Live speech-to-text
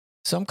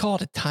Some call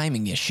it a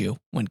timing issue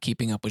when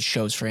keeping up with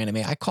shows for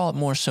anime. I call it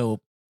more so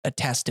a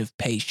test of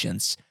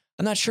patience.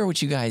 I'm not sure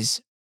what you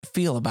guys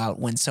feel about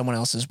when someone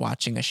else is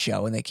watching a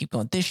show and they keep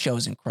going, this show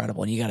is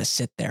incredible. And you got to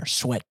sit there,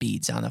 sweat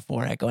beads on the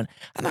forehead going,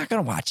 I'm not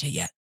going to watch it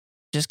yet.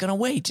 Just going to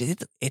wait.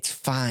 It's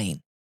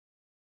fine.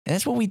 And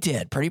that's what we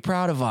did. Pretty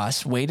proud of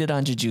us. Waited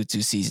on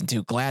Jujutsu season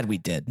 2. Glad we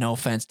did. No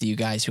offense to you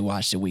guys who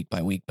watched it week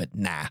by week, but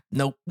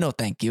no,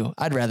 thank you.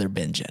 I'd rather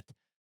binge it.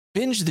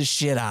 Binge the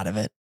shit out of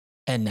it.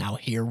 And now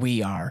here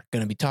we are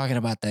going to be talking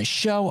about the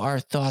show, our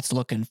thoughts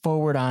looking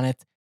forward on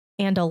it.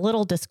 And a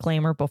little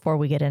disclaimer before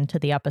we get into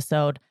the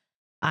episode.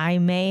 I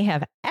may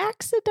have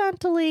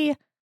accidentally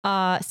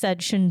said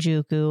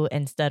Shinjuku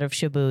instead of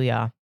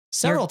Shibuya.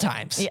 Several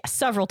times. Yeah,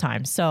 several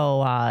times.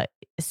 So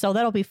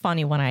that'll be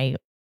funny when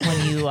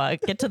you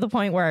get to the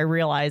point where I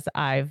realize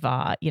I've,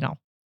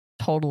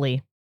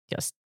 totally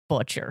just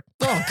butchered.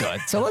 Oh, good.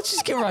 So let's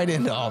just get right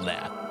into all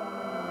that.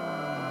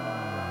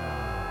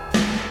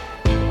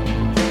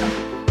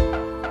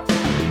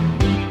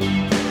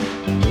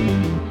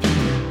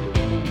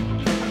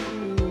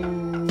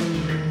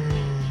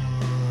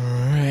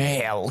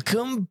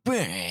 Welcome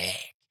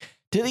back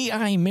to the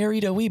I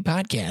Married a Weeb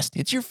podcast.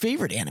 It's your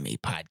favorite anime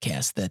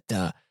podcast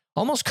that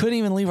almost couldn't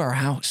even leave our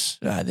house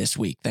this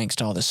week, thanks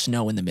to all the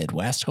snow in the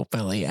Midwest.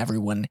 Hopefully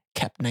everyone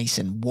kept nice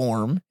and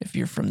warm if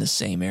you're from the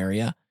same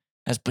area.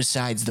 That's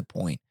besides the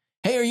point.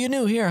 Hey, are you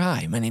new here?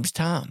 Hi, my name's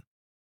Tom.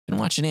 Been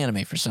watching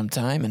anime for some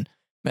time and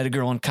met a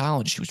girl in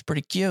college. She was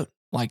pretty cute.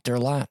 Liked her a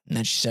lot. And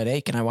then she said,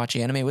 hey, can I watch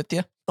anime with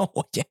you?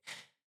 Oh,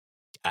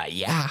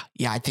 yeah.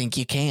 Yeah, I think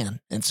you can.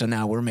 And so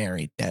now we're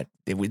married.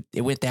 It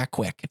went that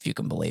quick, if you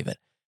can believe it.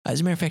 As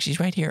a matter of fact, she's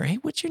right here. Hey,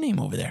 what's your name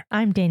over there?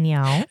 I'm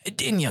Danielle.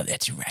 Danielle,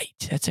 that's right.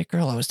 That's a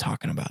girl I was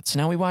talking about. So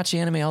now we watch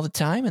anime all the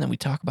time, and then we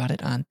talk about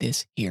it on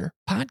this here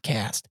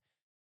podcast.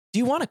 Do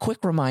you want a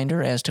quick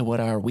reminder as to what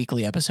our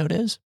weekly episode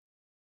is?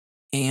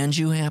 And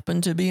you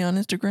happen to be on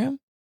Instagram?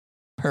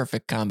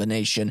 Perfect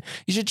combination.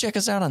 You should check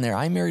us out on there.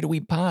 I Married a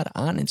Weeb Pod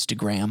on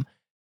Instagram.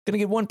 Going to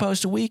get one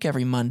post a week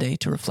every Monday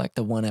to reflect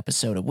the one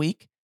episode a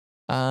week.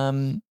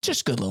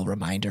 Just a good little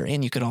reminder.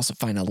 And you could also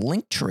find a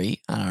link tree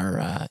on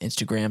our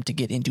Instagram to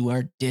get into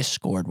our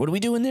Discord. What are we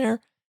doing there?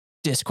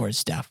 Discord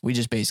stuff. We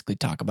just basically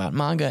talk about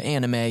manga,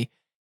 anime,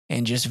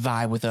 and just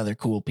vibe with other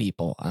cool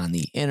people on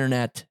the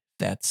internet. If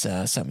that's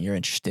something you're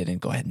interested in,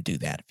 go ahead and do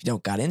that. If you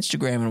don't got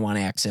Instagram and want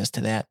access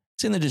to that,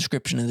 it's in the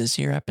description of this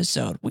here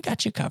episode. We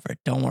got you covered.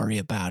 Don't worry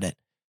about it.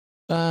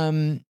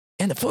 And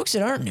the folks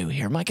that aren't new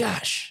here, my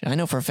gosh, I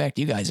know for a fact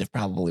you guys have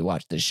probably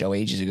watched this show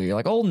ages ago. You're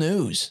like, old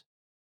news.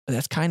 But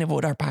that's kind of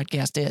what our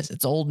podcast is.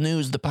 It's old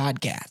news, the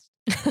podcast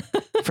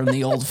from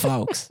the old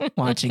folks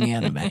watching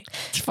anime.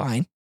 It's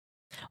fine.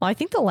 Well, I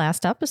think the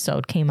last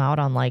episode came out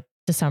on like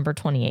December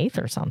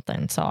 28th or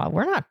something. So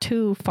we're not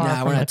too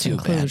far from the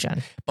conclusion.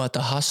 Bad. But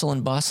the hustle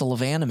and bustle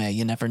of anime,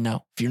 you never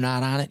know. If you're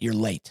not on it, you're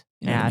late.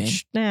 You know what I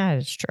mean?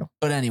 It's true.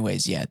 But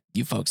anyways, yeah,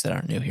 you folks that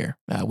aren't new here,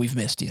 we've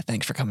missed you.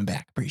 Thanks for coming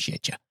back.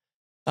 Appreciate you.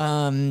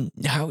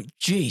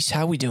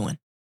 How we doing?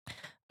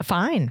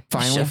 Fine.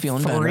 Finally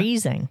feeling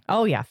freezing. better?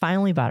 Oh, yeah.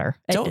 Finally better.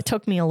 It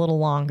took me a little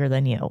longer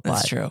than you.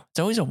 That's true. It's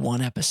always a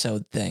one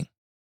episode thing.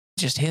 It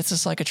just hits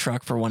us like a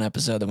truck for one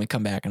episode. Then we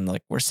come back and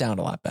we're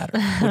sound a lot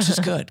better, which is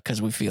good because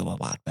we feel a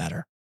lot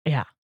better.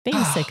 Yeah.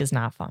 Being sick is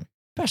not fun.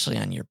 Especially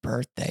on your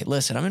birthday.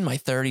 Listen, I'm in my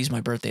 30s. My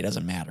birthday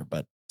doesn't matter,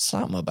 but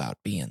something about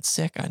being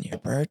sick on your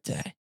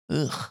birthday.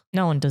 Ugh.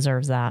 No one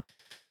deserves that.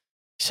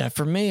 Except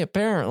for me,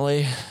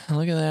 apparently.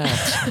 Look at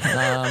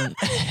that.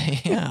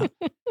 Yeah.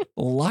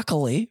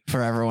 Luckily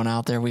for everyone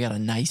out there, we got a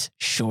nice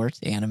short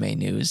anime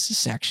news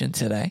section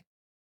today.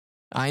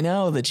 I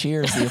know, the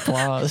cheers, the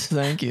applause.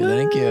 Thank you.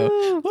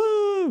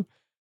 Woo!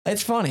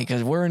 It's funny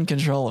because we're in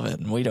control of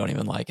it and we don't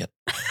even like it.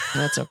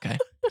 That's okay.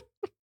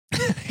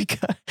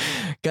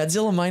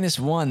 Godzilla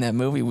 -1, that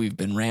movie we've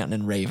been ranting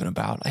and raving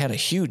about. I had a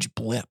huge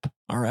blip.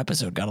 Our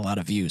episode got a lot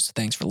of views. So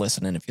thanks for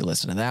listening. If you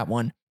listen to that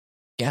one,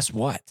 guess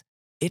what?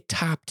 It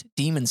topped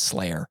Demon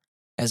Slayer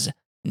as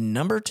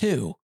number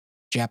 2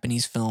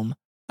 Japanese film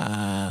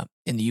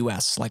in the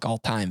U.S., like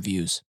all-time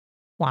views.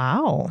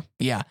 Wow.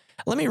 Yeah.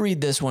 Let me read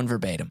this one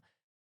verbatim.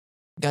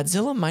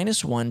 Godzilla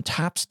 -1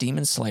 tops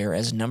Demon Slayer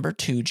as number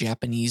 2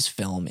 Japanese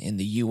film in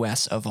the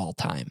U.S. of all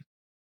time.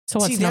 So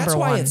what's number 1? That's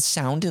why it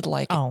sounded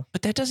like,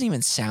 but that doesn't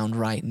even sound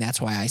right. And that's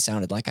why I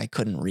sounded like I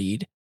couldn't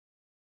read.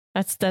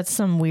 That's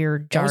some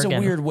weird jargon. That was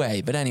a weird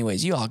way. But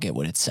anyways, you all get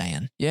what it's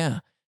saying.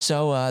 Yeah.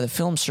 So the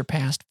film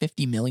surpassed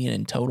 $50 million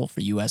in total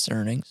for U.S.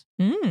 earnings,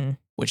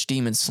 which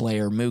Demon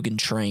Slayer Mugen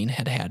Train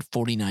had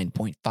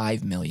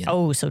 $49.5 million.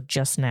 Oh, so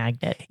just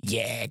snagged it.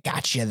 Yeah,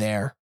 got you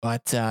there.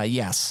 But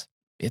yes,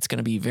 it's going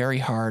to be very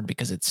hard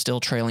because it's still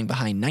trailing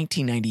behind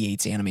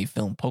 1998's anime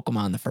film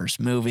Pokemon, the first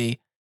movie.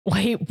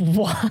 Wait,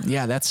 what?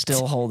 Yeah, that's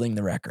still holding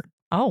the record.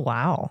 Oh,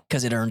 wow.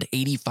 Because it earned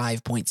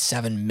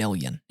 $85.7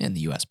 million in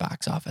the U.S.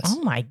 box office.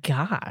 Oh, my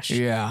gosh.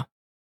 Yeah.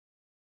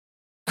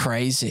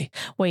 Crazy.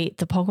 Wait,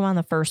 the Pokemon,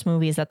 the first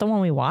movie, is that the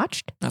one we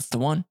watched? That's the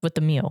one. With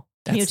the Mew.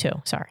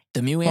 Mewtwo, sorry.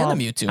 The Mew and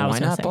the Mewtwo. Why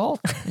not both?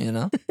 You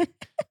know?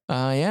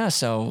 Yeah,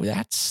 so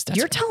that's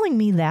You're telling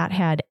me that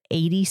had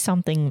 80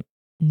 something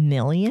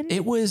million?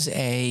 it was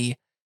a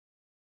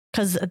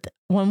Because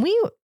when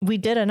we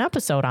did an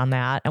episode on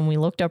that and we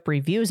looked up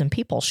reviews and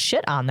people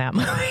shit on that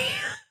movie.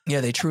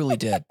 yeah, they truly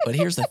did. But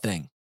here's the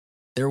thing.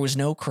 There was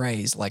no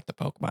craze like the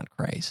Pokemon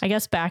craze. I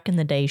guess back in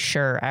the day,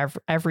 sure,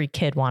 every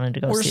kid wanted to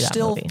go We're see that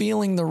still movie.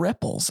 feeling the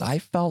ripples. I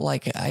felt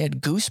like I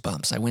had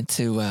goosebumps. I went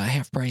to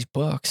Half Price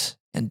Books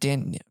and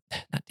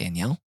not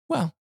Danielle.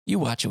 Well, you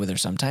watch it with her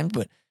sometimes,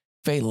 but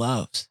Faye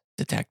loves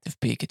Detective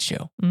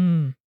Pikachu.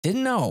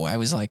 Didn't know. I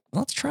was like,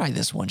 let's try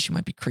this one. She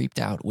might be creeped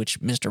out,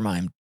 which Mr.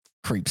 Mime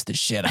creeps the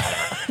shit out of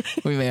her.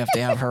 We may have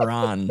to have her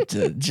on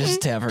to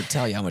have her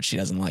tell you how much she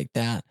doesn't like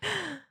that.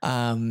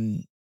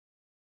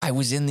 I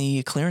was in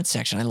the clearance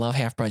section. I love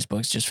Half Price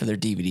Books just for their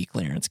DVD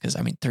clearance because,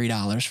 I mean,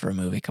 $3 for a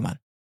movie. Come on.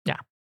 Yeah.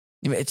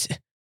 It's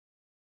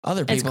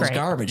other people's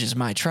garbage is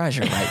my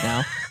treasure right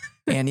now.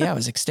 And yeah, I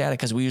was ecstatic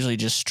because we usually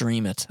just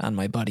stream it on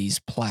my buddy's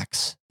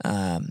Plex.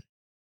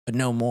 But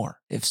no more.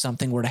 If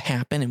something were to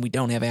happen and we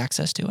don't have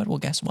access to it, well,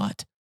 guess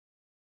what?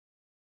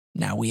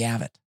 Now we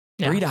have it.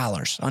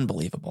 $3.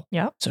 Unbelievable.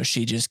 Yeah. So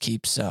she just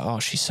keeps,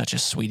 she's such a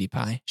sweetie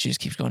pie. She just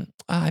keeps going,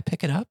 I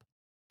pick it up.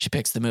 She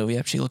picks the movie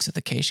up. She looks at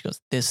the case. She goes,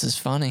 this is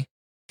funny.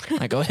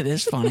 I go, it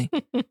is funny.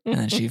 And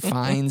then she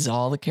finds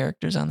all the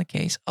characters on the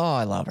case. Oh,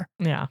 I love her.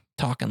 Yeah.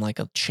 Talking like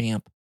a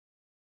champ.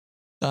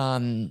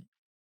 And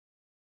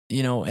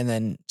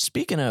then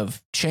speaking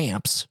of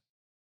champs,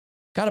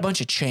 got a bunch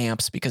of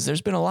champs because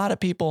there's been a lot of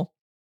people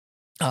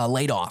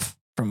laid off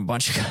from a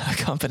bunch of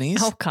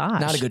companies. Oh,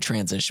 gosh. Not a good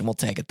transition. We'll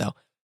take it, though.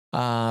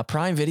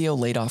 Prime Video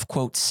laid off,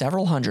 quote,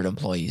 several hundred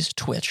employees.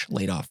 Twitch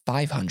laid off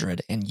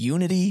 500. And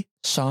Unity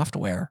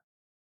Software,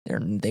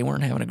 they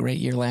weren't having a great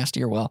year last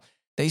year. Well,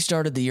 they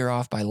started the year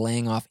off by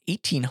laying off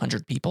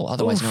 1,800 people,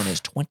 otherwise known as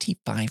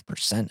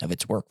 25% of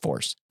its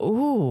workforce.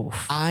 Ooh.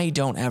 I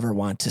don't ever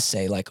want to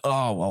say like,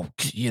 oh, well,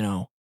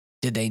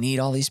 did they need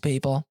all these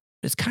people?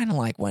 It's kind of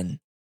like when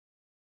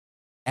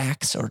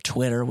X or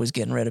Twitter was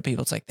getting rid of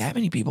people. It's like that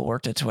many people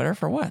worked at Twitter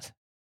for what?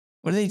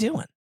 What are they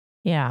doing?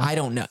 Yeah. I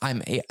don't know.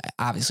 I'm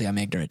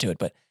ignorant to it,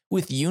 but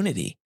with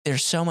Unity,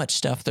 there's so much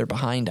stuff they're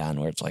behind on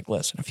where it's like,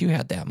 listen, if you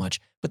had that much,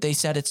 but they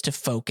said it's to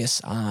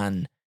focus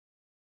on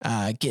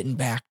getting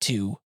back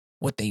to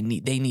what they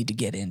need to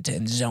get into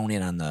and zone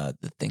in on the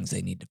things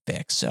they need to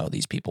fix. So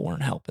these people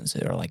weren't helping. So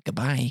they're like,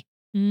 goodbye.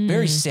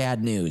 Very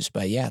sad news,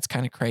 but yeah, it's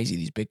kind of crazy.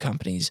 These big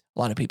companies, a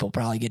lot of people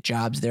probably get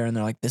jobs there and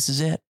they're like, this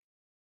is it.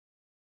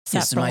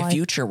 This is my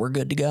future. We're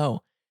good to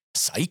go.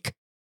 Psych.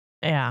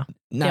 Yeah.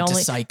 Not to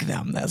psych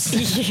them. That's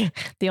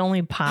the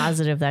only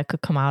positive that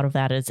could come out of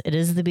that is it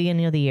is the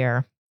beginning of the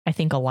year. I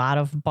think a lot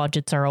of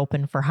budgets are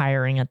open for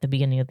hiring at the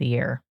beginning of the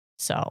year.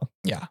 So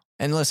yeah.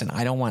 And listen,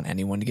 I don't want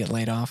anyone to get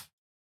laid off,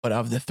 but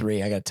of the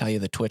three, I got to tell you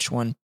the Twitch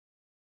one,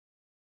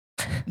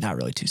 not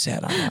really too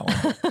sad on that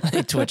one. I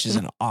think Twitch is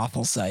an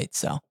awful site.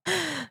 So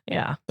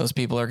yeah, those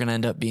people are going to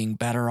end up being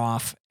better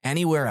off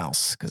anywhere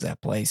else because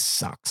that place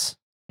sucks.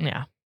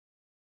 Yeah.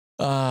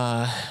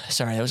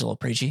 Sorry, that was a little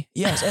preachy.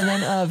 Yes, and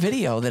then a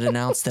video that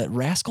announced that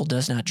Rascal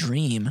Does Not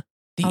Dream.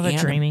 The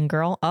Dreaming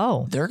Girl.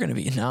 Oh, they're going to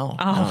be no.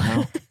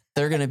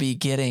 They're going to be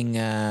getting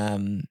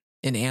an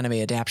anime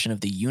adaptation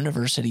of the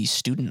University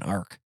Student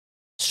Arc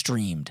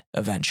streamed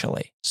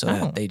eventually. So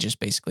that they just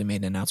basically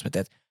made an announcement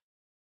that.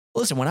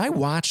 Listen, when I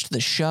watched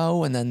the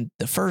show and then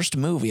the first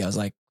movie, I was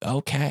like,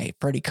 okay,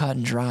 pretty cut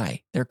and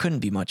dry. There couldn't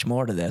be much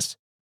more to this.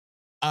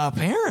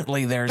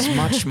 Apparently, there's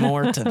much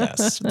more to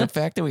this. The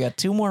fact that we got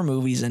 2 more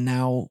movies and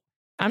now...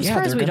 I'm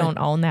surprised we don't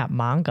own that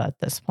manga at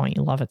this point.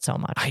 You love it so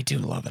much. I do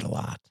love it a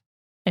lot.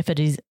 If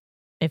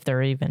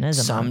there even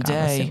is a manga,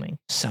 I'm assuming.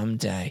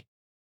 Someday.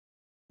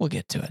 We'll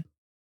get to it.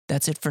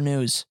 That's it for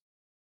news.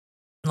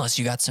 Unless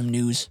you got some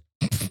news.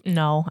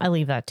 No, I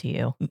leave that to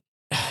you.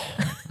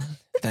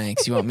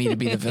 Thanks. You want me to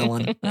be the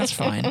villain? That's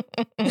fine.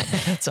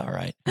 That's all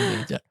right.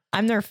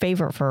 I'm their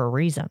favorite for a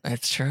reason.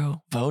 That's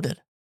true.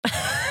 Voted.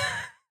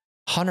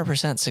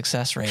 100%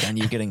 success rate on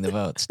you getting the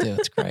votes, too.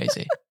 It's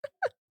crazy.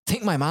 I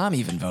think my mom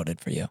even voted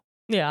for you.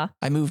 Yeah.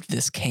 I moved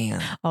this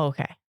can. Oh,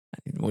 okay.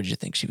 What did you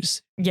think she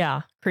was?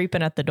 Yeah.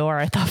 Creeping at the door.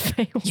 I thought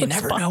Faye was You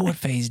never know what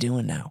Faye's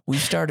doing now. We've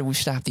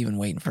stopped even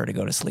waiting for her to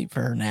go to sleep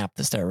for her nap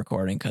to start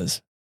recording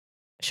because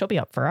she'll be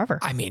up forever.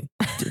 I mean,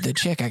 the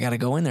chick, I got to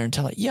go in there and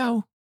tell her,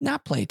 yo,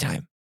 not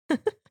playtime.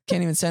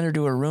 Can't even send her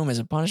to her room as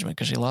a punishment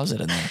because she loves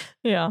it in there.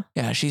 Yeah.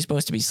 Yeah, she's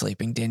supposed to be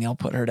sleeping. Danielle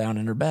put her down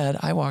in her bed.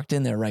 I walked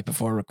in there right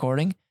before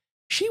recording.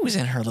 She was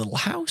in her little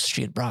house.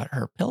 She had brought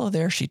her pillow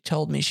there. She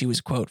told me she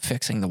was, quote,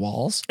 fixing the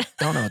walls.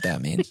 Don't know what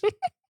that means.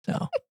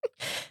 So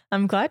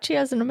I'm glad she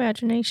has an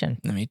imagination.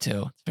 Me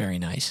too. It's very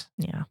nice.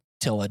 Yeah.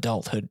 Till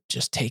adulthood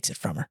just takes it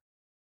from her.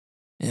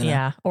 You know?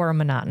 Yeah. Or a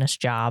monotonous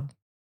job.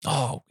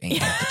 Oh, ain't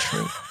that the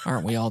truth?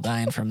 Aren't we all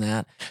dying from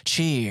that?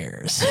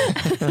 Cheers.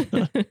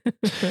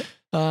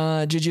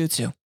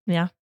 Jujutsu.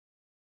 Yeah.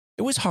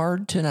 It was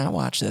hard to not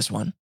watch this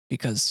one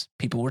because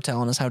people were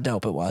telling us how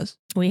dope it was.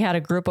 We had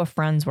a group of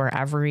friends where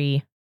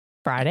every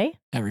Friday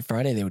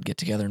they would get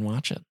together and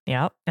watch it.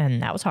 Yep.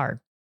 And that was hard.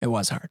 It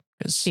was hard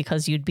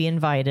Because you'd be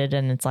invited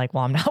and it's like,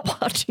 well, I'm not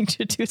watching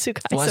Jujutsu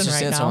Kaisen Well, that's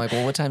just right it. now. So I'm like,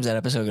 well, what time's that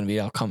episode going to be?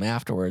 I'll come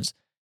afterwards.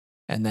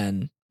 And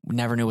then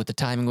never knew what the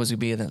timing was going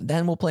to be.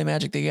 Then we'll play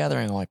Magic the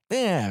Gathering. I'm like,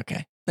 yeah,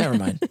 okay. Never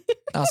mind.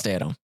 I'll stay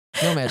at home.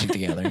 No Magic the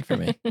Gathering for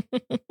me.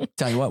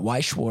 Tell you what,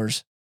 Weish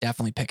Wars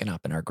definitely picking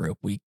up in our group.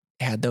 We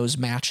had those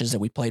matches that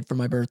we played for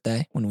my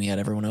birthday when we had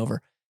everyone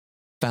over.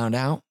 Found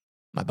out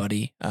my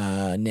buddy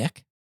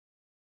Nick,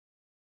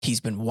 he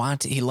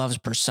loves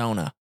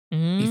Persona.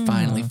 He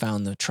finally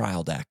found the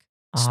trial deck.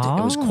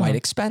 It was quite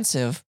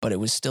expensive, but it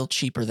was still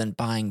cheaper than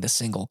buying the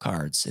single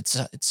cards. It's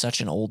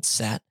such an old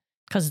set.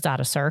 Because it's out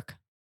of Circ.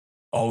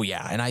 Oh,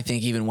 yeah. And I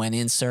think even when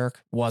in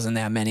Circ, wasn't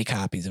that many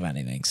copies of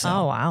anything. So.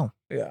 Oh, wow.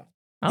 Yeah.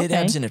 Okay. It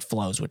ebbs and it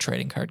flows with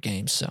trading card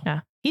games. So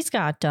yeah. He's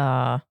got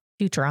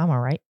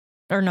Futurama, right?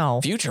 Or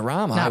no.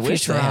 Futurama. I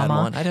wish they had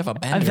one. I'd have a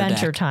Bender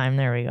Adventure deck. Time.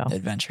 There we go.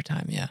 Adventure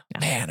Time, yeah.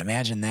 Man,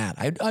 imagine that.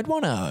 I'd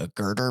want a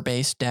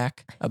girder-based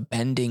deck, a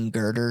bending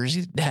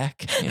girders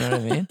deck. You know what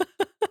I mean?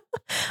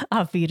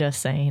 Avita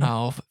Sane.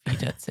 Oh,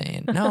 Avita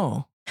Sane.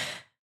 No.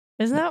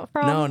 Isn't that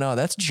from? No,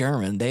 that's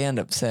German. They end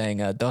up saying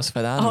Dos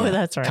Vidania. Oh,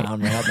 that's right.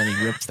 Comrade, then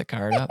he rips the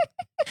card up.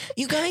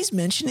 You guys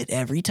mention it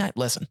every time.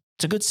 Listen,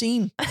 it's a good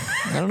scene.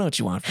 I don't know what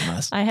you want from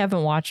us. I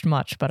haven't watched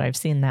much, but I've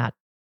seen that.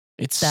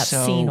 It's that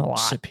so scene a lot.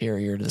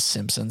 Superior to The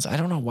Simpsons. I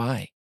don't know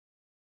why.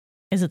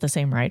 Is it the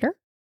same writer?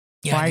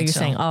 Yeah, why are you so.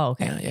 saying? Oh,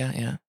 okay.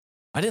 Yeah.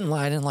 I didn't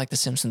like The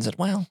Simpsons.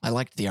 I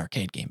liked the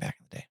arcade game back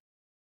in the day.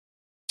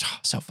 Oh,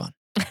 so fun.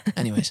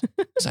 Anyways,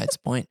 besides the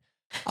point.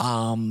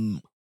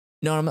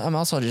 No, I'm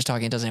also just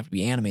talking. It doesn't have to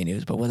be anime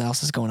news, but what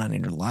else is going on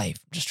in your life?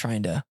 I'm just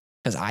trying to,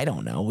 because I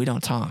don't know. We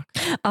don't talk.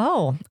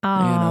 Oh,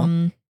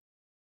 I'm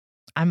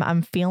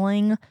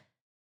feeling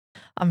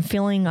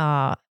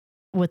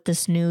with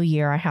this new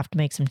year, I have to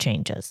make some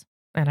changes.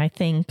 And I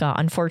think,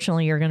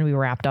 unfortunately, you're going to be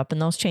wrapped up in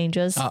those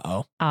changes.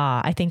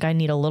 I think I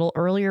need a little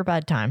earlier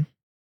bedtime.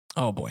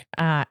 Oh, boy.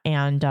 I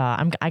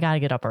got to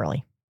get up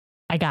early.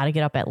 I got to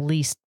get up at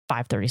least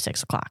 5:30,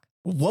 6 o'clock.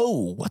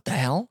 Whoa, what the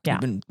hell?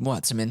 Yeah.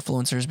 Some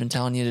influencers been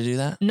telling you to do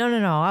that? No.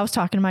 I was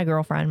talking to my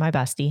girlfriend, my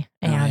bestie.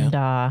 And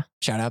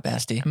shout out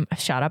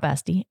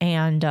bestie.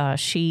 And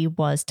she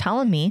was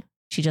telling me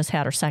she just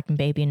had her second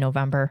baby in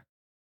November.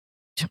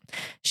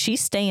 She's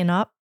staying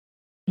up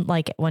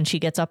like when she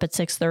gets up at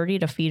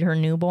 6:30 to feed her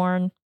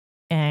newborn,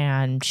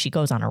 and she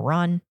goes on a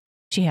run.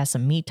 She has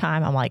some me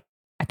time. I'm like,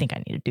 I think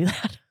I need to do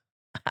that.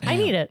 I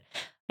need it.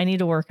 I need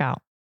to work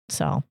out.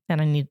 So,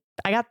 and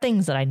I got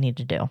things that I need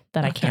to do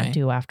that I can't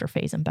do after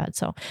Faye's in bed.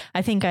 So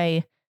I think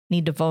I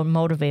need to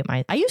motivate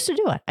I used to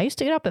do it. I used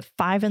to get up at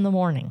 5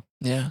 a.m.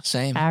 Yeah,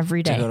 same.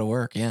 Every day. To go to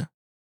work, yeah.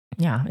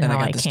 Yeah. Then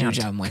I got this new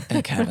job. I'm like,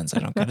 thank heavens I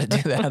don't got to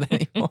do that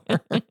anymore.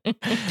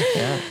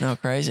 Yeah, no,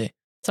 crazy.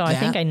 So I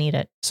think I need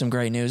it. Some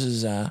great news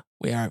is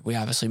we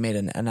obviously made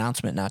an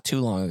announcement not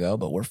too long ago,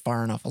 but we're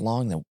far enough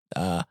along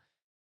that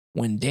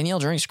when Danielle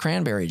drinks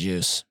cranberry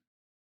juice,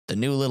 the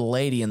new little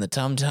lady in the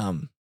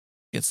tum-tum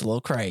gets a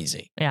little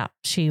crazy. Yeah,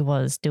 she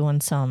was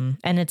doing some,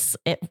 and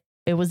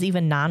it was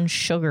even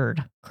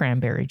non-sugared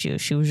cranberry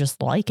juice. She was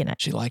just liking it.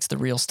 She likes the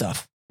real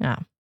stuff. Yeah.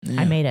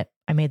 I made it.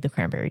 I made the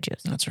cranberry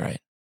juice. That's right.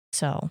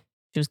 So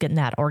she was getting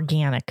that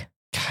organic.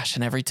 Gosh,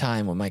 and every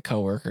time with my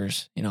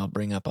coworkers, I'll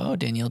bring up, oh,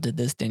 Danielle did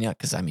this, Danielle,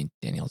 because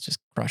Danielle's just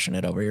crushing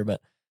it over here.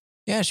 But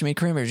yeah, she made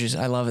cranberry juice.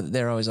 I love it.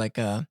 They're always like,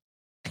 well,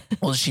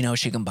 does she know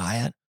she can buy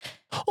it?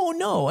 Oh,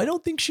 no, I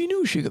don't think she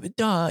knew she could.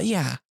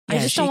 Yeah. I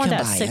just don't want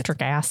that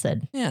citric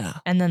acid. Yeah.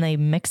 And then they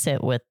mix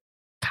it with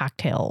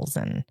cocktails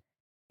and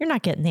you're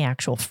not getting the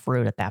actual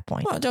fruit at that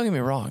point. Well, don't get me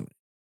wrong.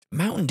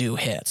 Mountain Dew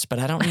hits, but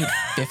I don't need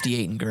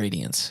 58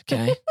 ingredients.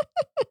 Okay.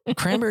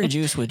 Cranberry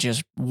juice with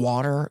just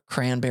water,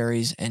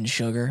 cranberries, and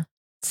sugar.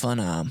 It's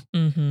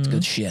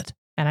good shit.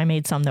 And I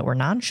made some that were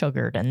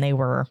non-sugared and they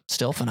were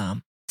still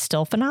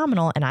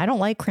phenomenal. And I don't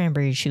like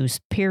cranberry juice,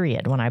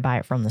 period, when I buy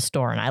it from the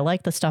store. And I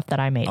like the stuff that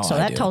I made. So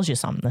that tells you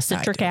something. The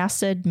citric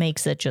acid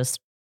makes it just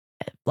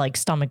like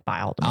stomach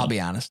bile to me. I'll be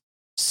honest.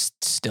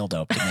 Still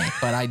dope to me.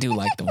 But I do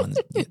like the ones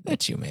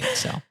that you made.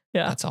 So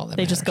yeah, that's all that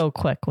They matters. just go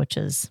quick,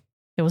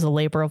 it was a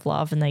labor of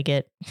love and they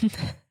get,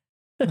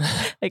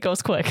 it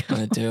goes quick.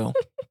 I do.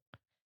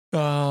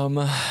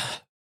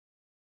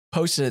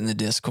 Posted it in the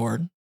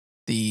Discord.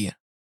 The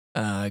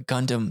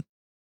Gundam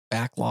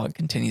backlog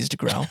continues to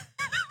grow.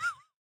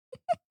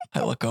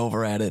 I look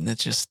over at it and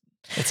it's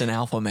an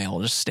alpha male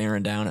just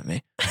staring down at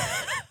me.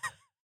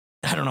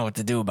 I don't know what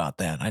to do about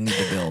that. I need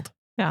to build.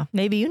 Yeah.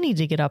 Maybe you need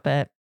to get up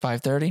at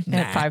 5:30?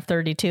 At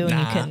 5:32 and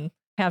you can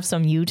have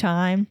some you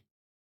time.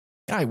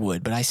 I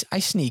would, but I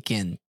sneak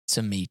in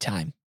some me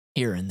time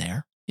here and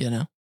there,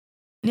 Yeah,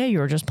 you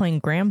were just playing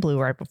Grand Blue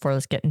right before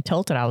this getting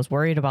tilted. I was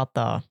worried about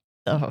the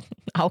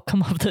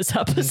outcome of this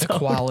episode. The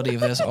quality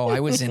of this. Oh, I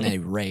was in a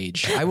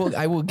rage. I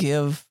will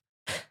give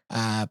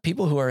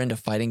people who are into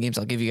fighting games,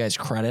 I'll give you guys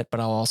credit, but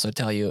I'll also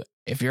tell you,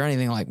 if you're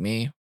anything like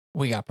me,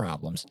 we got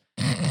problems.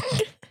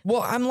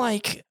 Well, I'm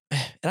like,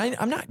 and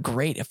I'm not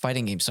great at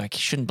fighting games, so I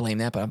shouldn't blame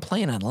that, but I'm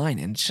playing online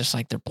and it's just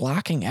like they're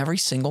blocking every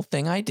single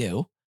thing I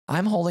do.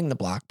 I'm holding the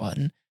block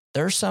button.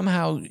 They're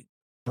somehow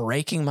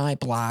breaking my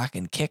block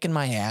and kicking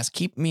my ass,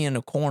 keep me in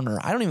a corner.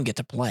 I don't even get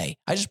to play.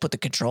 I just put the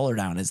controller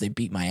down as they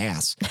beat my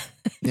ass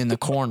in the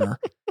corner.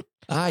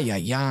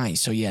 Ay.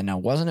 So yeah, no,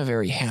 wasn't a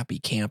very happy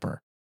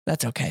camper.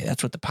 That's okay.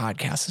 That's what the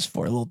podcast is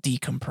for. A little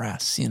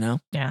decompress, you know?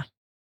 Yeah.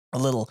 A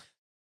little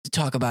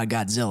talk about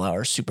Godzilla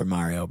or Super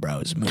Mario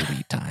Bros.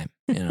 Movie time,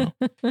 you know?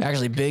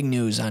 Actually, big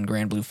news on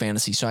Grand Blue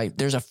Fantasy. So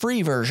there's a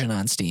free version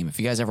on Steam. If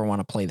you guys ever want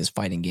to play this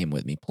fighting game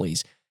with me,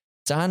 please.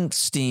 It's on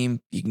Steam.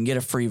 You can get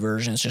a free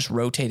version. It's just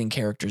rotating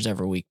characters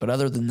every week. But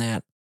other than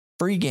that,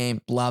 free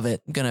game. Love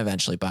it. I'm going to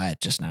eventually buy it.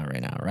 Just not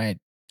right now, right?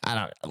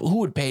 Who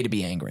would pay to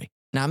be angry?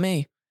 Not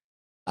me.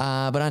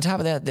 But on top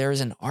of that, there is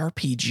an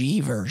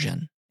RPG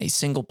version, a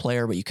single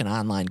player, but you can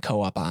online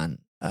co-op on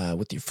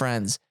with your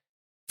friends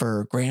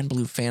for Grand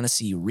Blue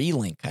Fantasy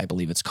Relink, I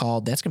believe it's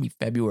called. That's going to be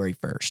February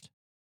 1st.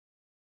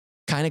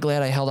 Kind of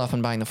glad I held off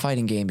on buying the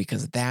fighting game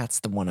because that's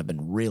the one I've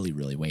been really,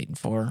 really waiting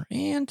for.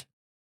 And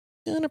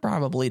gonna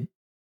probably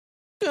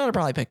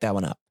pick that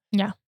one up.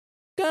 Yeah.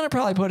 Gonna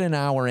probably put an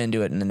hour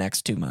into it in the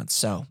next 2 months.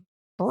 So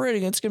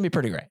it's gonna be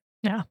pretty great.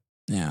 Yeah.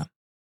 Yeah.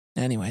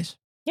 Anyways.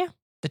 Yeah.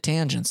 The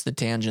tangents.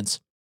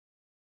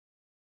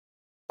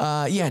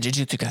 Yeah,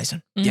 Jujutsu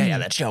Kaisen. Mm-hmm. Yeah,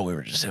 that show we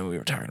were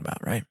talking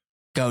about, right?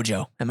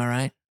 Gojo. Am I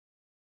right?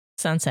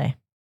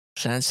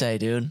 Sensei,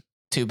 dude.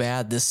 Too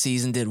bad this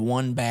season did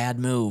one bad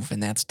move,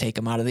 and that's take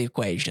him out of the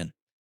equation.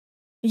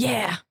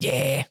 Yeah.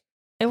 Yeah.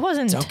 It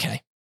wasn't. It's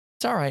okay.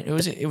 It's all right.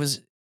 It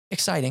was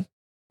exciting.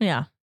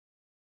 Yeah.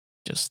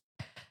 Just.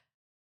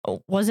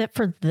 Was it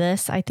for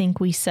this? I think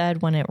we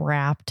said when it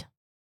wrapped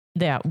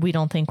that we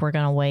don't think we're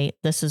going to wait.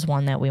 This is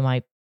one that we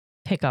might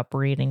pick up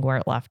reading where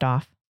it left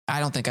off.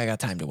 I don't think I got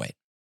time to wait.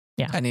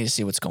 Yeah. I need to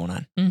see what's going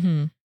on.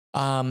 Mm-hmm.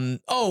 And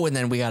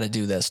then we got to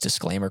do this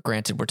disclaimer.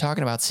 Granted, we're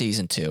talking about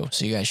season 2,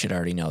 so you guys should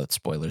already know that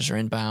spoilers are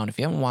inbound. If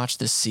you haven't watched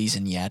this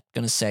season yet,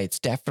 going to say it's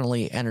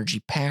definitely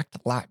energy packed, a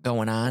lot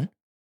going on.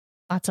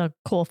 Lots of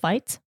cool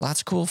fights.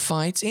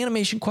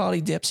 Animation quality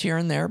dips here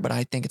and there, but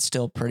I think it's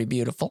still pretty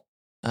beautiful.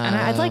 And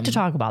I'd like to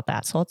talk about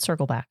that. So let's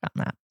circle back on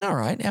that. All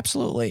right.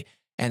 Absolutely.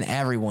 And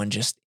everyone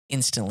just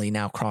instantly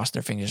now cross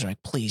their fingers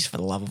like, please, for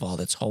the love of all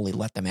that's holy,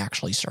 let them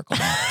actually circle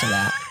back to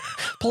that.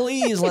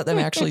 Please let them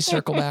actually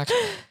circle back.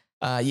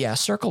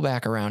 Circle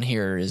back around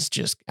here is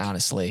just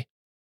honestly,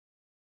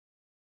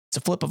 it's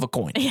a flip of a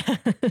coin. Yeah.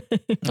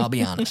 I'll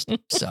be honest.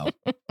 So,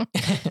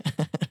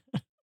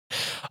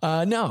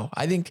 no,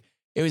 I think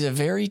it was a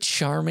very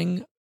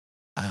charming,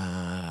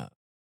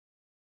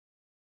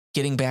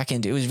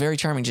 it was very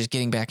charming just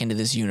getting back into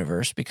this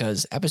universe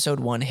because episode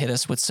 1 hit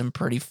us with some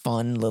pretty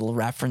fun little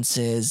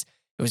references.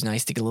 It was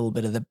nice to get a little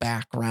bit of the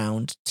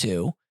background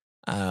too,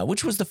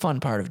 which was the fun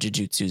part of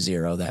Jujutsu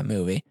Zero, that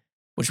movie,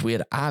 which we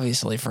had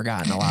obviously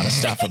forgotten a lot of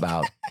stuff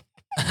about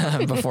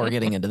before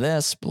getting into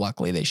this.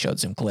 Luckily, they showed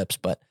some clips,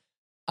 but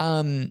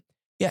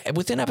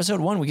within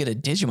episode 1, we get a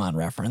Digimon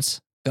reference.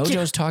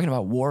 Gojo's talking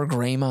about War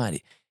Greymon.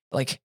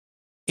 Like,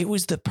 it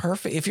was the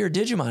perfect, if you're a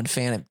Digimon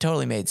fan, it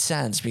totally made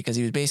sense because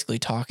he was basically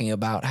talking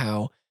about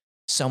how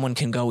someone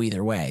can go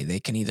either way. They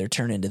can either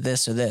turn into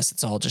this or this.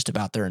 It's all just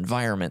about their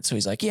environment. So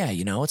he's like, yeah,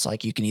 it's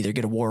like you can either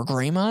get a War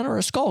Greymon or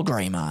a Skull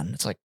Greymon.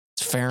 It's like,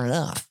 it's fair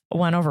enough. It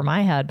went over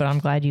my head, but I'm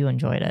glad you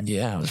enjoyed it.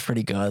 Yeah, it was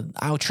pretty good.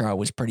 Outro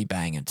was pretty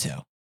banging too.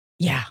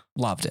 Yeah.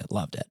 Loved it.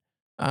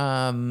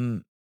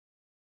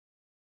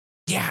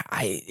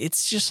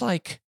 It's just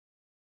like,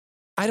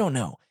 I don't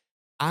know.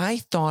 I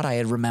thought I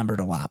had remembered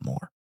a lot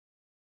more.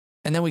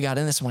 And then we got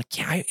in this. I'm like,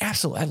 yeah,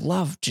 I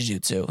love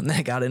Jujutsu. And then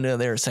I got into it.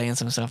 They were saying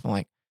some stuff. I'm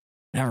like,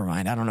 never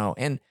mind. I don't know.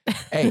 And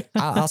hey,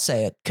 I'll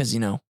say it because,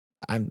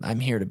 I'm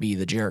here to be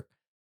the jerk.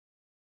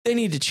 They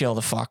need to chill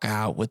the fuck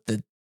out with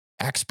the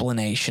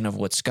explanation of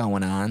what's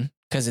going on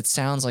because it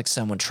sounds like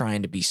someone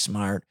trying to be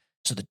smart.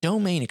 So the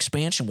domain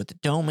expansion with the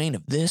domain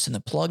of this and the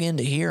plug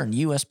into here and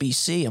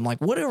USB-C. I'm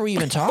like, what are we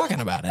even talking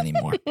about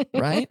anymore?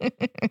 Right?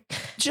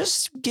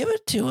 Just give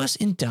it to us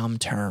in dumb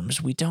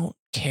terms. We don't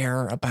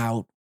care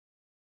about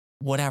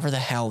whatever the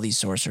hell these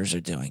sorcerers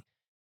are doing.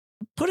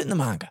 Put it in the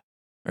manga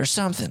or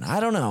something. I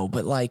don't know.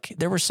 But like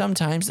there were some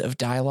times of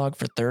dialogue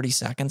for 30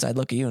 seconds. I'd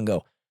look at you and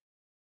go,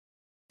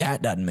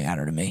 that doesn't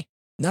matter to me.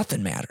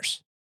 Nothing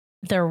matters.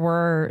 There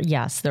were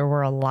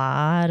a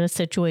lot of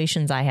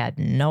situations I had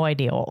no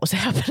idea what was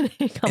happening.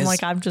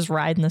 I'm just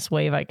riding this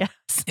wave, I guess.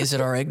 Is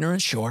it our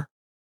ignorance? Sure.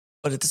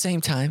 But at the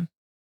same time,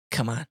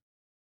 come on.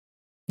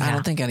 Yeah. I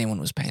don't think anyone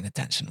was paying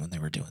attention when they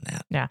were doing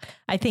that. Yeah.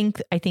 I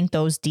think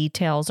those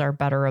details are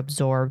better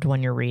absorbed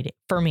when you're reading.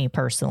 For me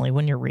personally,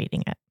 when you're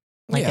reading it,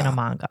 like in a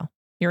manga,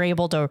 you're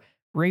able to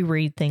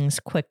reread things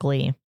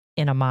quickly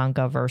in a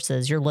manga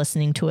versus you're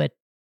listening to it,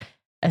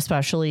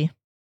 especially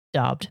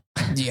dubbed.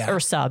 Yeah. Or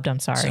subbed, I'm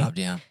sorry. Subbed,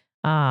 yeah.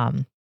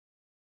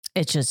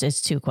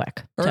 It's too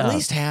quick. Or at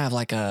least have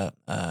like a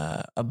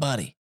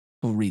buddy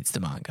who reads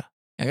the manga.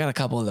 I got a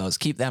couple of those.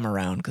 Keep them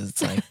around because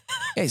it's like,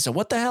 hey, so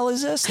what the hell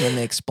is this? And then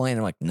they explain.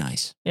 I'm like,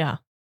 nice. Yeah.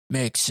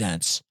 Makes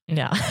sense.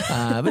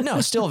 Yeah. But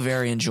no, still a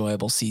very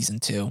enjoyable season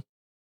 2.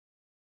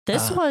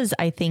 This was,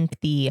 I think,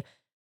 the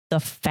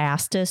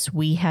fastest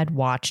we had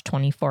watched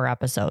 24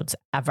 episodes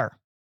ever.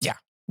 Yeah.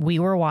 we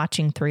were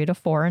watching 3 to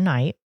 4 a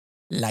night.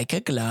 Like a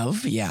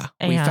glove. Yeah.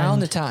 We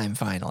found the time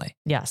finally.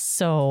 Yes.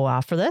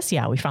 So for this,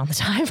 we found the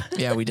time.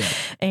 Yeah, we did.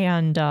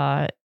 And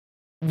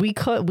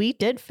we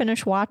did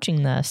finish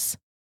watching this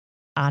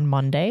on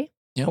Monday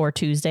or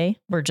Tuesday.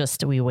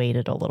 We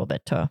waited a little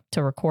bit to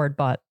record,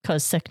 but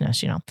because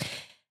sickness,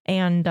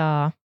 and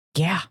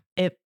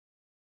it's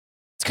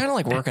kind of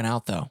like working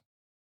out though.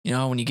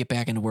 When you get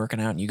back into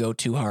working out and you go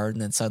too hard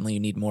and then suddenly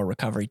you need more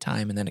recovery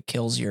time and then it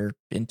kills your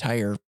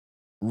entire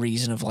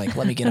reason of like,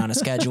 let me get on a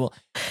schedule.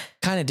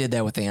 Kind of did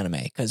that with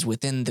anime because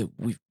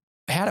we've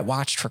had it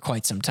watched for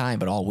quite some time,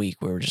 but all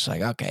week we were just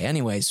like, okay,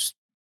 anyways,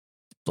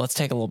 let's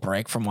take a little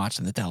break from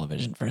watching the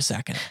television for a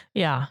second.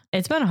 Yeah.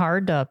 It's been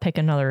hard to pick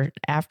another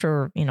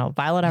after,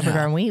 Violet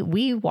Evergarden.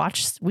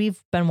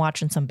 We've been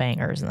watching some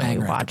bangers and then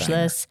we watched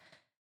this.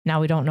 Now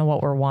we don't know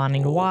what we're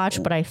wanting to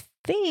watch, but I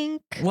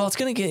think. Well,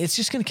 it's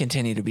just going to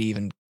continue to be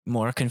even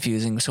more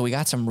confusing. So we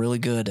got some really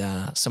good,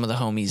 some of the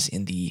homies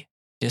in the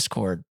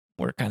Discord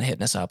were kind of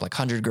hitting us up, like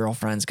 100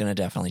 Girlfriends, going to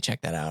definitely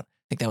check that out. I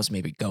think that was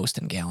maybe Ghost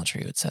and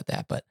Gallantry who had said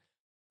that, but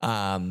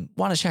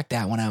want to check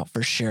that one out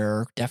for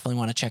sure. Definitely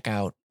want to check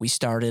out. We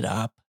started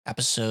up a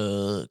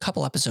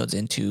couple episodes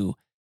into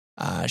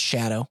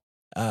Shadow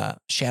and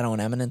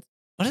Eminence.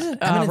 What is it?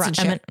 Eminence and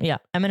Shadow.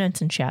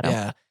 Eminence and Shadow.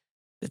 Yeah.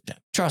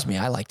 Trust me,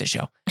 I like the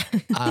show.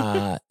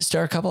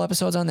 Start a couple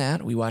episodes on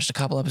that. We watched a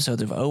couple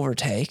episodes of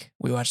Overtake.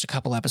 We watched a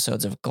couple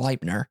episodes of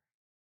Gleipnir.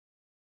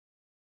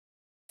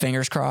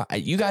 Fingers crossed.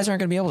 You guys aren't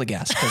going to be able to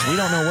guess because we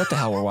don't know what the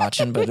hell we're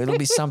watching, but it'll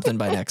be something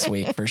by next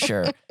week for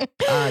sure.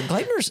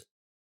 Gleipnir's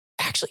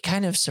actually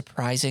kind of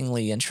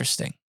surprisingly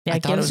interesting. I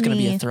thought it was going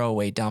to be a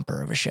throwaway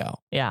dumper of a show.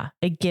 Yeah.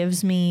 It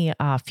gives me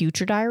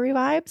Future Diary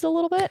vibes a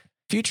little bit.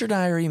 Future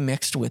Diary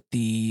mixed with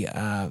the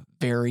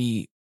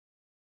very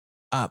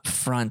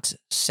upfront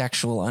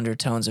sexual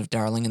undertones of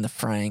Darling in the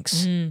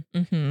Franxx.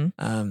 Mm-hmm.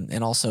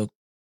 And also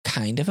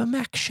kind of a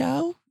mech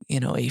show.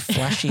 A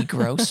fleshy,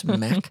 gross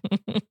mech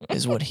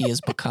is what he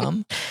has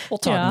become. We'll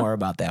talk more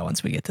about that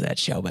once we get to that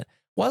show, but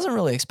wasn't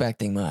really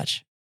expecting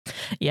much.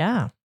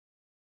 Yeah.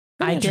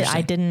 I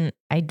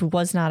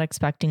was not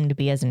expecting to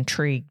be as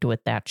intrigued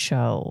with that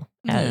show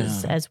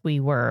as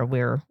we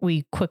were.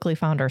 We quickly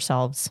found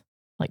ourselves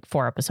like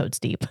 4 episodes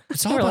deep.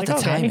 It's all about the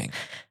timing.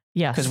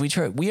 Yes.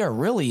 Because we are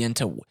really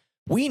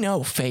we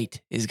know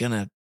Fate is going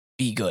to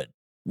be good.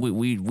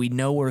 We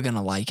know we're going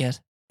to like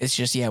it. It's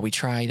just, we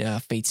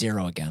tried Fate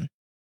Zero again.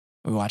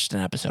 We watched an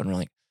episode and we're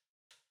like,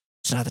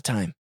 it's not the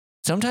time.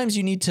 Sometimes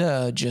you need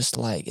to just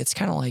it's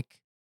kind of like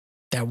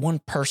that one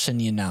person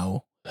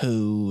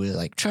who is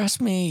like, trust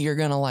me, you're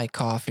going to like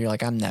coffee. You're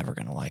like, I'm never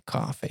going to like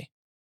coffee.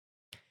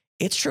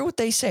 It's true what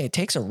they say. It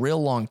takes a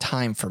real long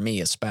time for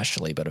me,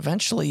 especially, but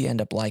eventually you end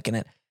up liking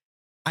it.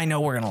 I know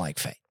we're going to like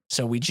Fate.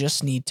 So we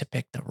just need to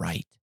pick the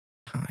right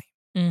time.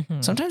 Mm-hmm.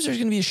 Sometimes there's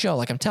going to be a show,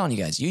 like I'm telling you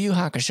guys, Yu Yu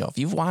Hakusho. If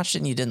you've watched it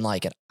and you didn't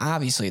like it,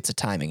 obviously it's a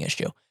timing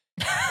issue.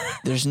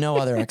 There's no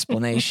other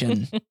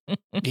explanation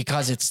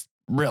because it's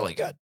really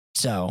good.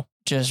 So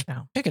just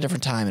pick a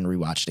different time and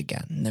rewatch it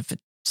again. And if the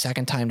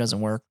second time doesn't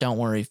work, don't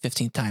worry.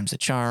 15th time's a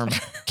charm.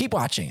 Keep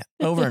watching it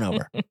over and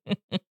over.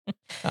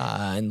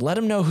 And let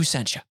them know who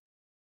sent you.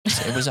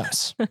 It was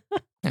us.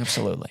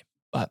 Absolutely.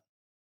 But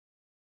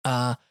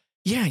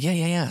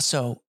yeah.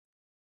 So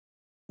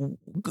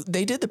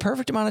they did the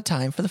perfect amount of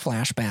time for the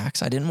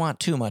flashbacks. I didn't want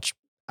too much.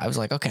 I was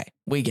like, okay,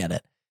 we get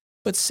it.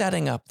 But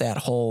setting up that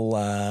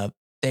whole,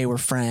 they were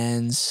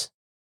friends,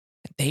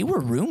 they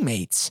were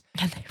roommates.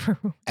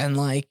 And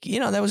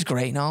that was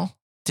great and all.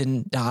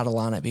 Didn't dawdle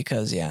on it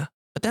because,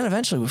 But then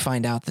eventually we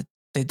find out that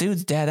the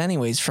dude's dead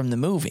anyways from the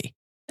movie.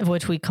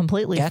 Which we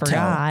completely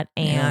forgot.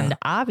 And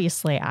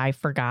obviously I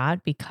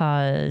forgot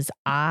because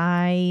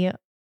I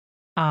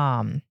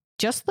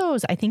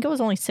think it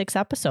was only 6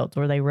 episodes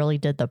where they really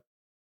did their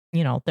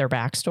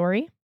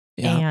backstory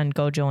and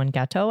Gojo and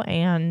Geto.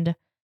 And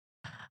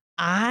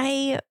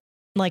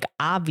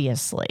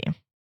obviously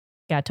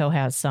Geto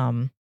has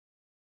some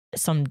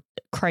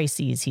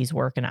crises he's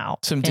working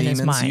out. Some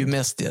demons. You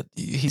missed it.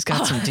 He's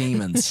got some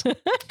demons.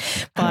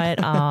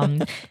 But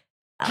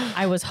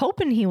I was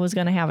hoping he was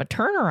going to have a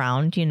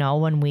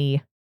turnaround, when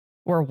we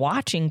were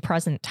watching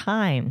present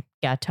time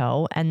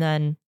Geto, and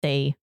then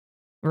they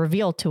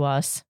revealed to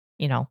us,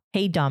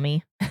 hey,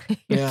 dummy.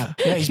 Yeah,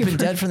 he's been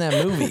dead from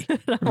that movie.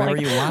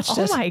 Remember you watched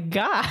it? Oh my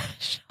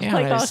gosh.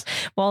 Yeah,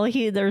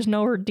 there's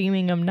no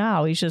redeeming him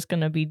now. He's just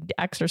going to be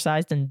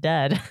exorcised and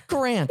dead.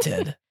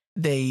 Granted,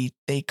 they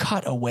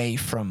cut away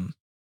from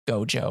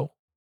Gojo,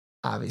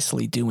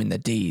 obviously doing the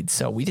deed,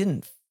 so we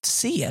didn't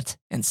see it,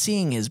 and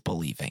seeing is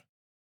believing.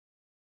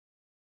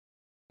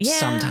 Yeah.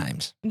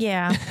 Sometimes.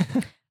 Yeah.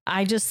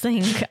 I just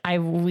think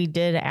we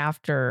did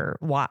after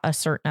a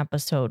certain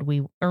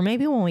episode, or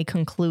maybe when we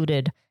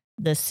concluded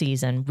this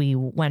season, we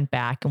went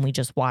back and we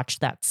just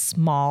watched that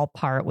small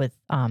part with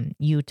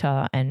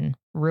Yuta and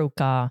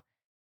Ruka,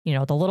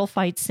 the little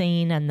fight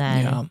scene. And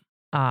then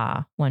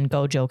when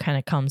Gojo kind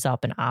of comes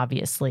up and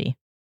obviously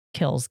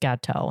kills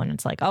Geto. And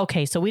it's like,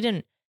 okay, so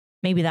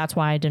maybe that's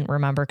why I didn't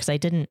remember, because I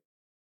didn't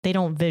they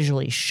don't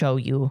visually show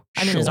you.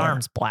 I mean, his Sure.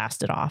 arm's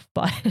blasted off,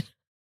 but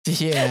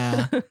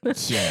Yeah.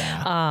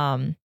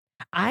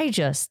 I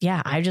just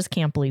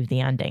can't believe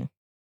the ending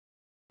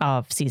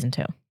of season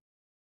 2.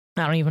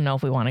 I don't even know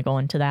if we want to go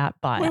into that,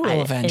 but We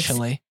will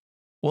eventually.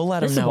 We'll let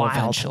them know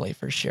eventually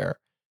for sure.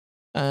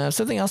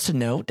 Something else to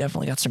note,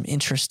 definitely got some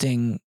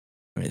interesting,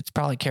 it's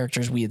probably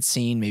characters we had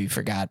seen, maybe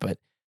forgot, but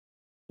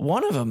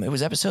one of them, it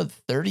was episode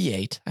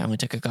 38. I only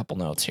took a couple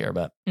notes here,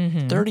 but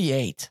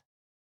 38,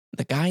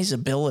 the guy's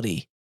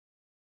ability,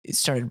 it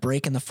started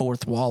breaking the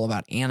fourth wall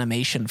about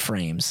animation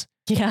frames.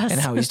 Yes. And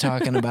how he's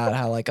talking about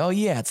how like, oh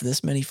yeah, it's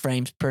this many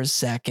frames per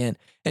second.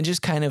 And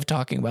just kind of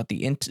talking about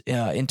the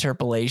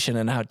interpolation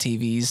and how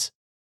TVs,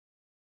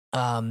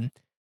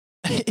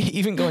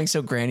 even going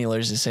so granular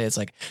as to say it's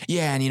like,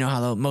 yeah, and you know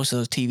how most of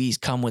those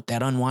TVs come with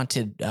that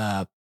unwanted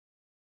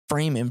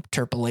frame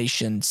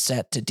interpolation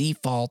set to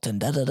default and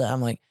da-da-da.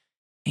 I'm like,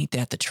 ain't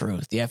that the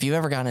truth? Yeah, if you've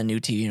ever gotten a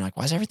new TV, you're like,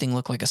 why does everything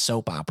look like a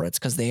soap opera? It's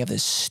because they have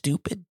this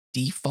stupid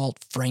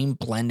default frame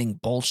blending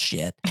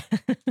bullshit.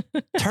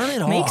 Turn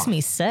it off. Makes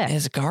me sick.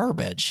 It's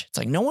garbage. It's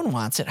like no one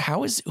wants it.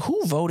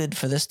 Who voted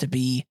for this to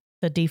be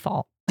the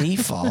default?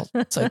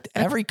 It's like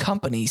every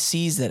company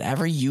sees that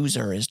every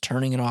user is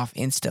turning it off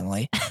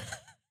instantly.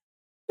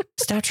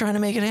 Stop trying to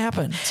make it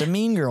happen. It's a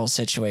Mean Girls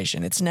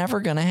situation. It's never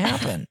going to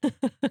happen.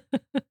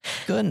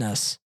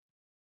 Goodness.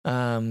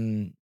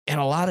 And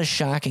a lot of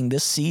shocking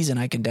this season,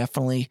 I can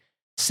definitely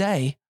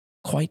say,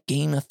 quite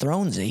Game of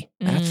Thronesy.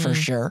 That's for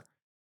sure.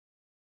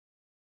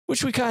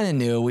 Which we kind of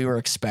knew. We were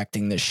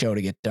expecting this show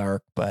to get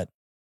dark, but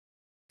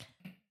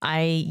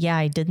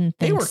I didn't think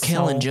they were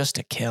killing just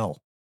to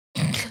kill.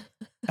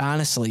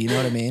 Honestly, you know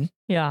what I mean?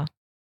 Yeah.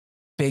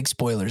 Big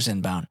spoilers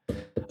inbound.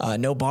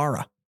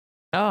 Nobara.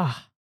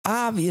 Oh.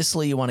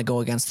 Obviously, you want to go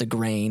against the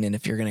grain, and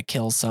if you're going to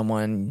kill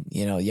someone,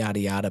 you know, yada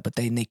yada. But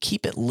they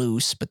keep it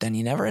loose, but then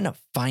you never end up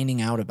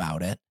finding out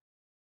about it.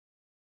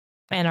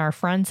 And our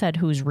friend said,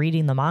 who's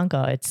reading the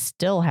manga, it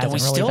still hasn't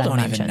really been mentioned. We still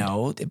don't even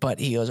know. But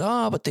he goes,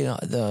 oh, but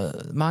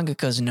the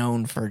mangaka's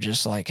known for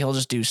just like, he'll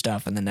just do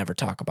stuff and then never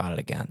talk about it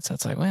again. So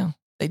it's like, well,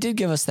 they did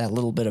give us that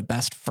little bit of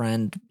best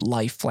friend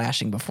life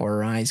flashing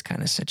before our eyes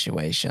kind of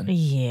situation.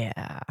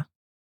 Yeah.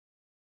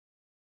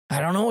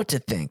 I don't know what to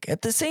think.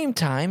 At the same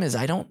time, as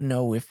I don't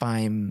know if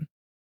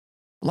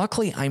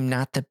luckily, I'm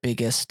not the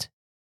biggest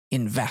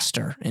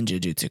investor in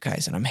Jujutsu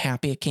Kaisen. I'm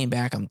happy it came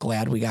back. I'm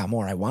glad we got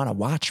more. I want to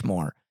watch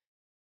more.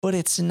 But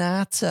it's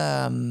not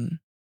something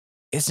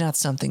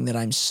that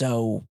I'm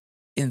so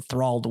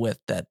enthralled with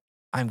that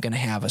I'm going to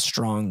have a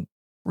strong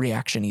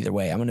reaction either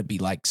way. I'm going to be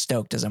like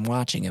stoked as I'm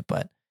watching it,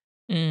 but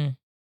they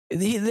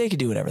could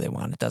do whatever they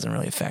want. It doesn't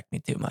really affect me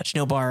too much.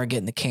 Nobara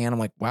getting the can. I'm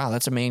like, wow,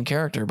 that's a main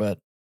character, but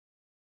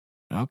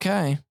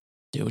okay,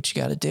 do what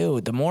you got to do.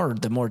 The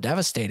more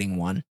devastating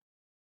one.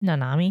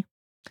 Nanami,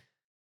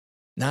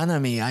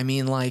 I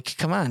mean, like,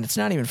 come on. It's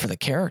not even for the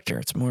character.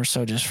 It's more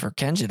so just for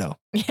Kenjiro.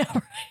 Yeah,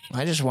 right.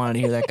 I just wanted to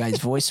hear that guy's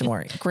voice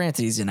more.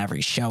 Granted, he's in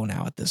every show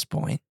now at this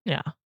point.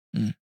 Yeah.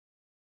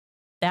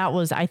 That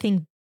was, I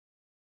think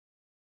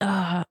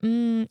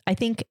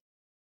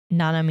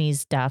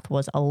Nanami's death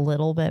was a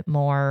little bit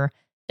more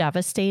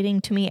devastating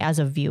to me as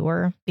a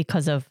viewer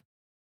because of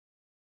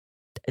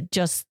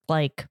just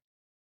like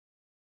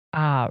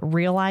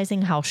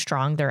realizing how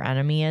strong their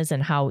enemy is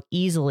and how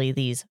easily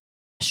these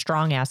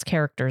strong ass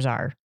characters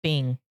are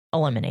being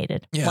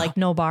eliminated. Yeah. Like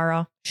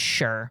Nobara,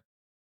 sure.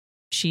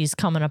 She's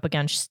coming up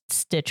against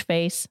Stitch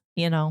Face,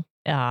 you know.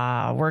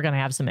 We're gonna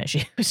have some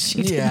issues.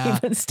 She didn't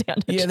even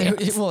stand a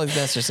chance. Well,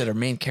 that's just it. Her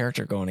main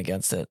character going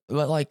against it.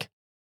 But like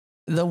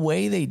the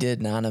way they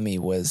did Nanami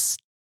was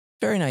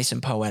very nice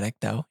and poetic,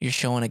 though. You're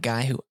showing a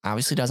guy who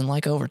obviously doesn't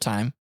like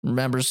overtime.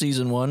 Remember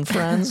season 1,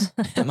 friends?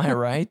 Am I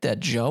right? That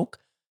joke.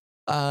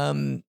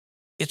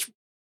 It's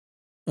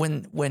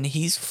when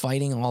he's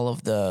fighting all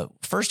of the.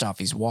 First off,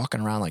 he's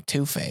walking around like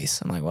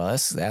Two-Face. I'm like, well,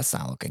 that's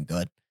not looking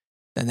good.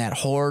 Then that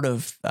horde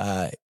of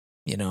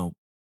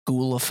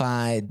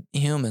ghoulified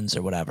humans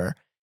or whatever.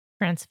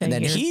 And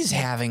then he's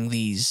having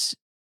these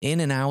in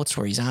and outs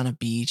where he's on a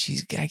beach.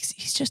 He's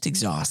just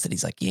exhausted.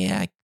 He's like,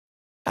 yeah,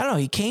 I don't know.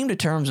 He came to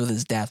terms with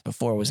his death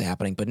before it was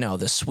happening, but no,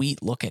 the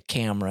sweet look at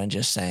camera and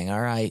just saying,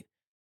 all right,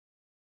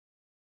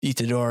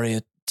 Itadori,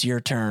 it's your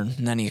turn.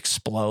 And then he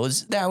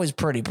explodes. That was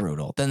pretty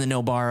brutal. Then the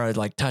Nobara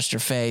like touched her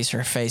face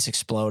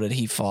exploded.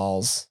 He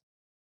falls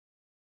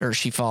or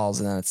she falls.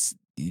 And then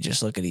you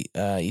just look at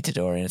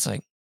Itadori and it's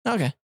like,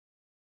 okay.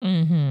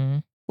 Mm-hmm.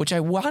 Which I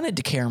wanted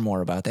to care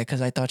more about that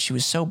because I thought she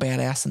was so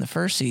badass in the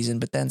first season,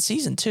 but then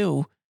season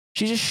 2,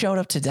 she just showed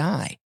up to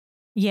die.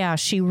 Yeah,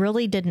 she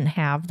really didn't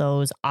have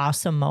those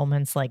awesome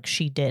moments like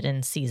she did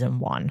in season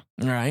 1.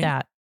 Right.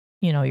 That,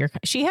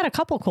 she had a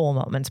couple cool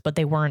moments, but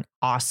they weren't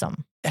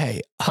awesome.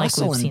 Hey,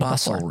 hustle and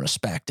bustle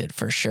respected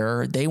for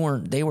sure. They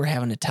were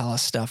having to tell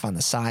us stuff on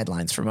the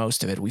sidelines for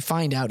most of it. We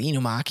find out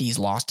Inumaki's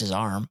lost his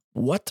arm.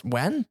 What?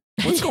 When?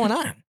 What's going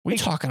on? What are you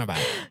talking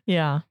about?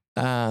 Yeah.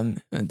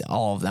 And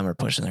all of them are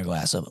pushing their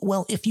glass up.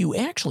 Well, if you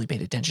actually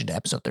paid attention to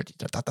episode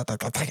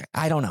 13,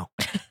 I don't know.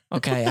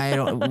 Okay,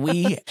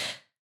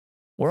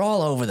 We're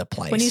all over the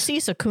place. When you see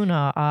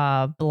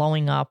Sukuna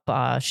blowing up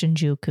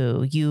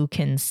Shinjuku, you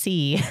can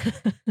see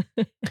him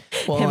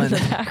in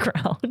the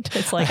background.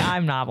 It's like,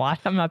 I'm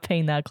not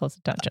paying that close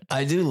attention.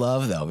 I do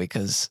love though,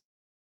 because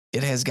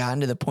it has gotten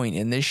to the point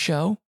in this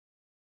show,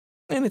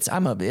 and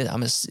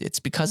it's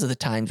because of the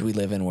times we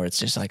live in where it's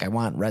just like, I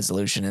want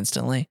resolution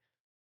instantly.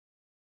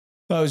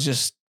 I was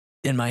just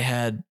in my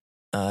head,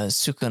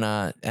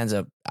 Sukuna ends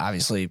up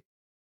obviously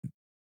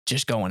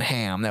just going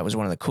ham. That was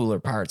one of the cooler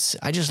parts.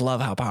 I just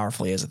love how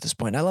powerful he is at this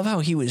point. I love how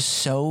he was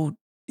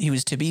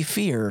to be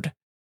feared,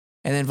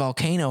 and then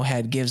Volcano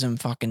Head gives him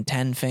fucking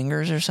 10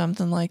 fingers or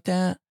something like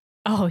that.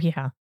 Oh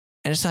yeah.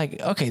 And it's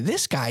like, okay,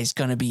 this guy's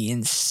going to be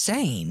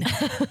insane.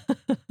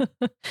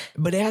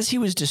 But as he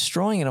was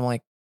destroying it, I'm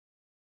like,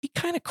 be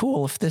kind of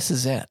cool if this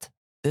is it.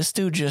 This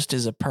dude just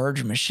is a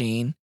purge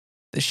machine.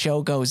 The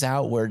show goes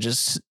out where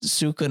just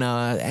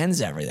Sukuna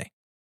ends everything.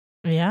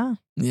 Yeah.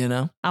 You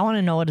know? I want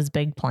to know what his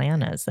big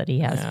plan is that he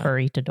has for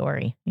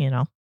Itadori, you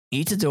know?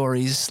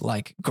 Itadori's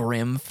like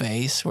grim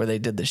face where they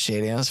did the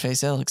shading on his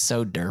face, that looks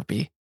so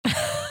derpy.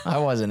 I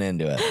wasn't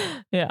into it.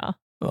 Yeah.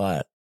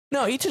 But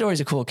no,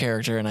 Itadori's a cool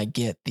character, and I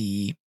get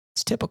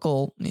it's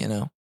typical, you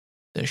know,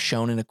 the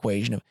shonen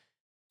equation of,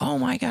 oh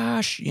my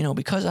gosh, you know,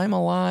 because I'm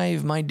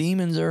alive, my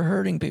demons are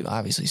hurting people.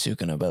 Obviously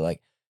Sukuna, but like,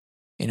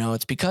 you know,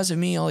 it's because of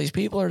me, all these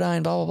people are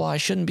dying, blah, blah, blah. I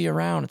shouldn't be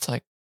around. It's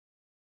like,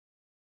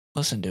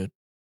 listen, dude,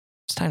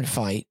 it's time to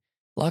fight.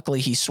 Luckily,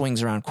 he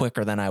swings around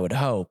quicker than I would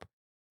hope,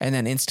 and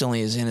then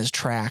instantly is in his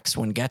tracks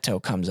when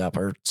Geto comes up,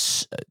 or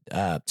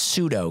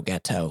pseudo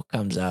Geto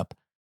comes up.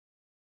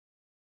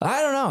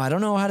 I don't know. I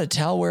don't know how to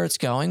tell where it's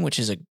going, which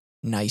is a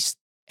nice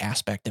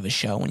aspect of a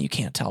show when you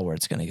can't tell where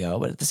it's going to go.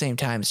 But at the same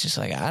time, it's just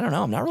like, I don't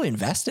know. I'm not really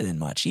invested in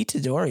much.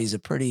 Itadori is a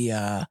pretty,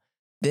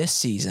 this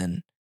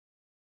season,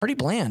 pretty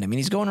bland. I mean,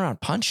 he's going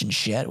around punching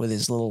shit with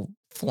his little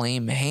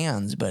flame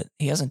hands, but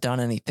he hasn't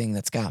done anything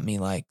that's got me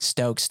like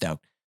stoked.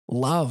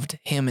 Loved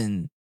him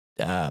in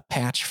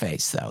Patch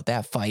Face, though.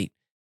 That fight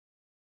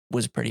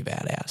was pretty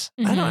badass.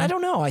 Mm-hmm. I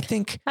don't know. I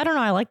don't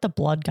know. I like the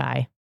blood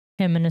guy.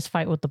 Him in his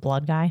fight with the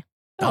blood guy.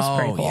 That was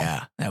pretty cool.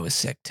 Yeah. That was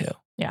sick too.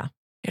 Yeah.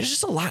 There's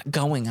just a lot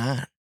going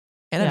on.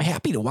 And I'm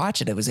happy to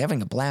watch it. I was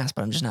having a blast,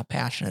 but I'm just not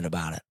passionate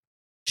about it.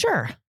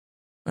 Sure.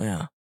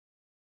 Yeah.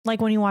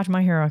 Like when you watch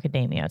My Hero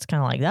Academia, it's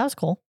kind of like, that was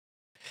cool.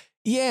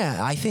 Yeah.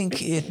 I think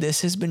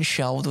this has been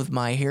shelved with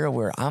My Hero,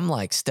 where I'm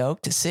like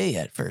stoked to see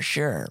it for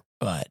sure.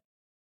 But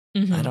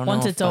I don't know.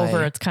 Once it's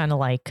over, it's kind of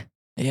like,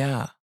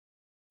 you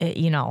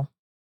know,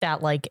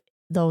 that like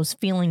those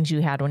feelings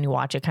you had when you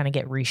watch it kind of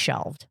get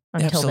reshelved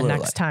until the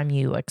next time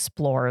you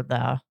explore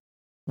the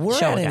We're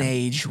show at again. an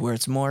age where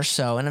it's more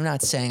so, and I'm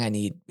not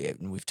saying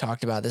we've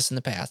talked about this in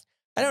the past,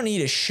 I don't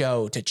need a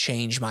show to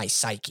change my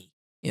psyche.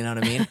 You know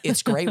what I mean?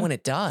 It's great when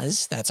it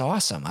does. That's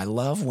awesome. I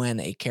love when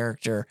a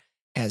character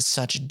has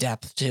such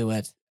depth to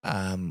it.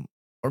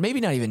 Or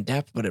maybe not even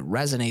depth, but it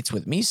resonates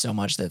with me so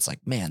much that it's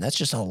like, man, that's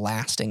just a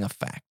lasting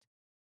effect.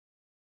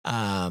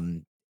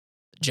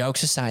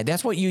 Jokes aside,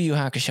 that's what Yu Yu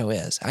Hakusho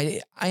is.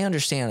 I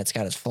understand it's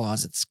got its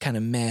flaws. It's kind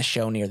of meh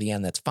show near the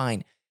end. That's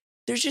fine.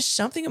 There's just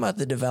something about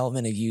the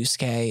development of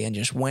Yusuke and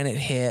just when it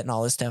hit and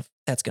all this stuff.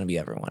 That's going to be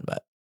everyone.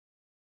 But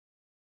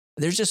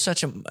there's just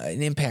such an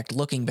impact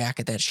looking back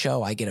at that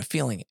show. I get a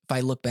feeling if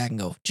I look back and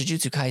go,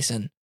 Jujutsu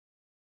Kaisen,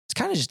 it's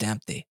kind of just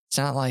empty. It's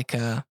not like,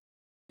 it's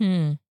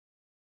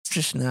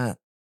just not,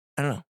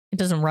 I don't know. It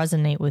doesn't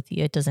resonate with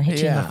you. It doesn't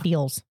hit you in the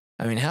feels.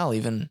 I mean, hell,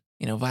 even,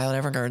 you know, Violet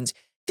Evergarden's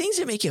things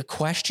that make you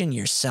question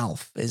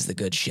yourself is the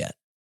good shit,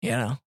 you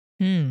know?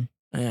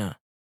 Yeah.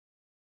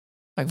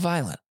 Like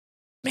Violet,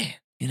 man,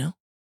 you know?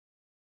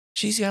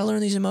 She's got to learn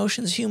these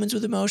emotions, humans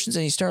with emotions,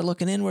 and you start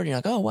looking inward and you're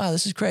like, oh, wow,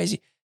 this is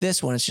crazy.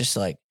 This one, it's just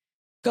like,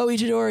 go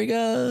Itadori,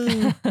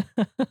 go.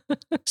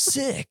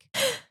 Sick.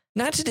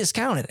 Not to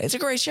discount it. It's a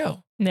great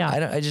show.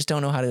 Yeah. I just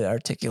don't know how to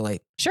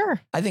articulate.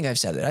 Sure. I think I've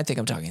said it. I think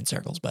I'm talking in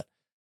circles, but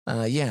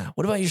yeah.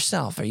 What about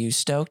yourself? Are you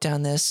stoked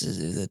on this?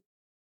 Is it?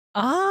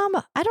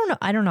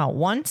 I don't know.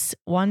 Once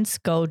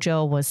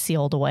Gojo was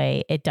sealed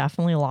away, it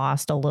definitely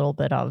lost a little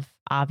bit of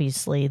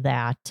obviously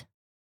that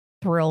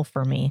thrill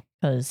for me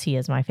because he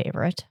is my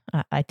favorite.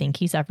 I think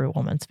he's every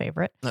woman's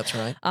favorite. That's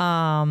right.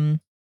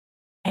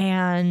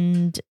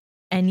 And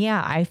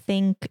yeah, I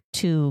think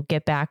to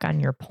get back on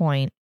your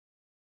point,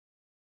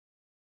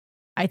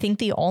 I think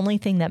the only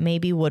thing that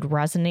maybe would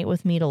resonate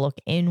with me to look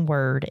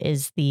inward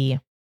is the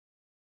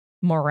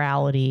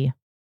morality,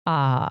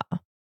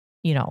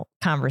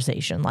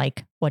 conversation,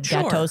 like what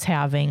Geto's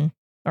having,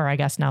 or I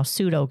guess now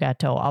pseudo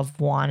Geto, of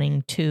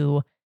wanting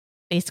to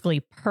basically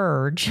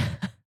purge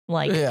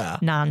like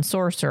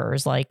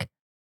non-sorcerers, like,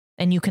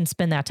 and you can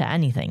spin that to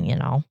anything, you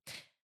know?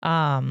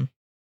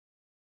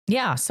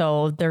 Yeah.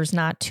 So there's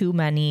not too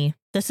many,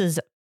 this is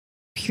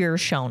pure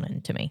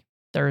shonen to me.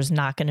 There's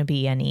not going to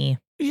be any,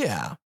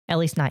 at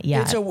least not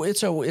yet.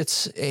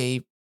 It's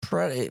a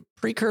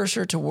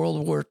precursor to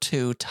World War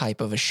II type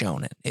of a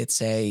shonen.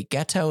 It's a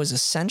Geto is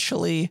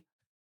essentially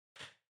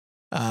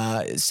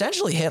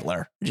Essentially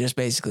Hitler just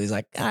basically is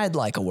like, I'd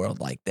like a world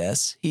like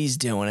this. He's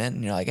doing it.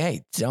 And you're like,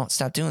 hey, don't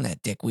stop doing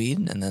that, dickweed.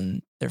 And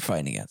then they're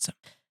fighting against him.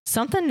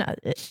 Something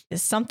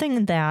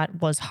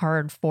that was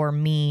hard for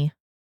me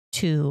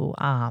to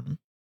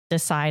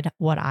decide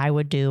what I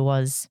would do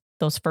was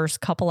those first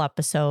couple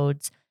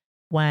episodes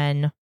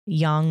when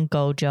young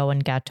Gojo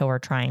and Geto are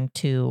trying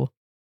to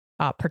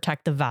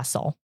protect the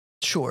vessel.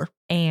 Sure.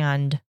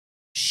 And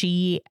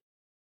she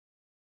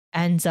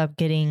ends up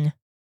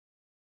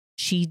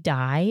she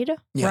died,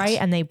 yes. right?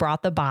 And they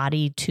brought the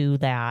body to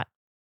that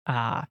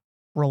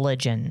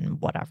religion,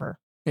 whatever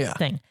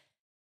thing.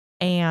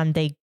 And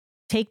they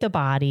take the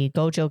body.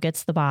 Gojo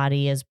gets the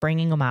body, is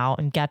bringing him out,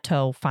 and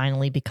Geto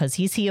finally, because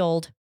he's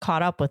healed,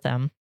 caught up with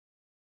him.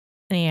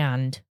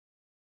 And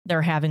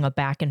they're having a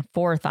back and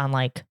forth on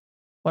like,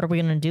 what are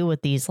we going to do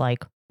with these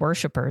like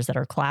worshipers that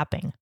are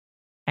clapping?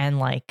 And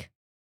like,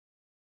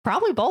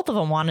 probably both of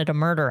them wanted to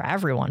murder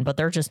everyone, but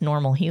they're just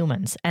normal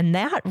humans. And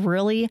that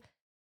really,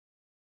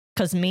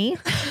 because me,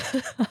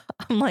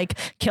 I'm like,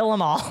 kill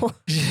them all.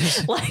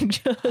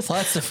 Like, well,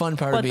 that's the fun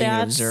part of being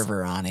an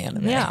observer on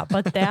anime. Yeah,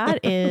 but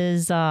that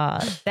is,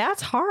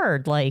 that's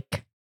hard.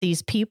 Like,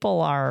 these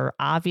people are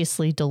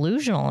obviously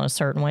delusional in a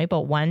certain way,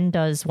 but when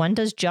does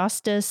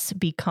justice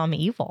become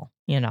evil,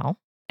 you know?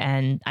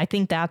 And I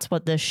think that's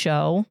what this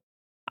show,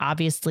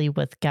 obviously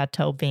with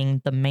Geto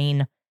being the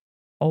main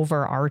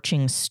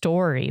overarching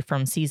story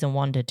from season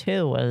 1 to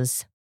 2,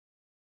 is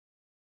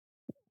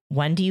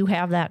when do you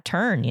have that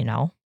turn, you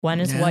know? When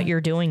is what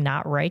you're doing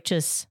not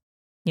righteous,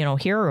 you know,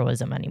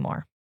 heroism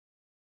anymore?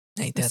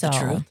 Ain't that the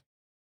truth?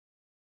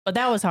 But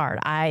that was hard.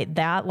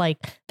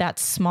 That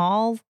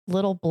small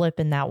little blip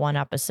in that one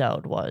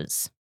episode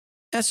was.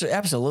 That's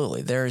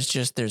absolutely.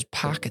 There's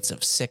pockets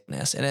of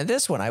sickness. And in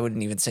this one, I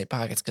wouldn't even say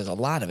pockets because a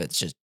lot of it's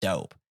just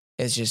dope.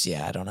 It's just,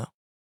 I don't know.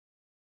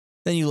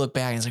 Then you look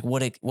back and it's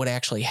like what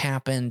actually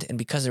happened. And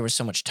because there was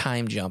so much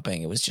time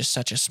jumping, it was just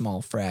such a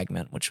small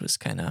fragment, which was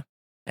kind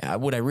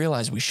of what I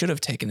realized we should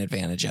have taken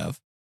advantage of.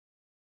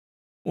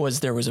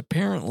 There was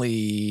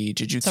apparently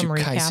Jujutsu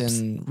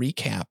Kaisen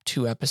recap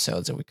 2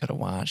 episodes that we could have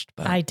watched.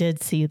 But I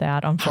did see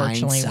that,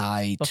 unfortunately,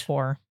 hindsight,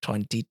 before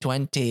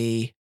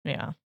 2020.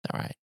 Yeah. All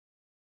right.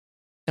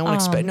 No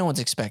one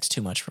expects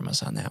too much from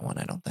us on that one,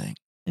 I don't think.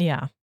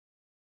 Yeah.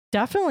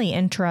 Definitely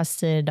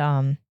interested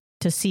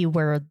to see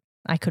where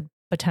I could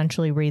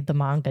potentially read the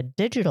manga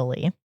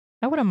digitally.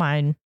 I wouldn't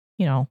mind,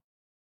 you know,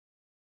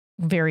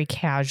 very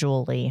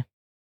casually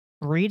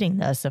reading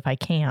this if I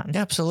can.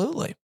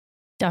 Absolutely.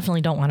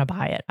 Definitely don't want to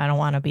buy it. I don't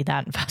want to be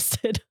that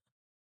invested.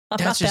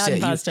 That's not that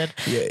invested.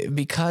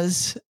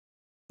 Because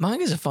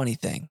manga is a funny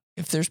thing.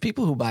 If there's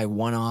people who buy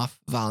one-off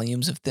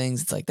volumes of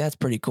things, it's like, that's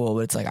pretty cool. But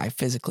it's like, I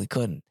physically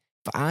couldn't.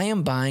 If I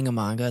am buying a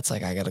manga, it's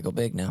like, I got to go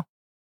big now.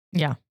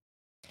 Yeah.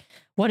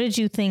 What did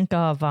you think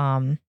of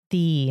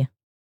the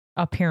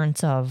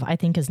appearance of, I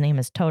think his name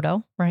is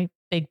Toto, right?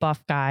 Big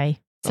buff guy.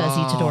 Says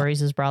Itadori's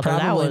his brother.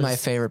 Probably that was my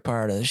favorite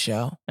part of the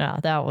show. Yeah,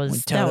 that was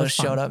when Toto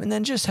showed up, and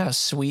then just how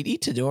sweet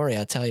Itadori.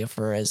 I tell you,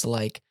 for as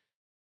like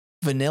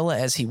vanilla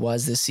as he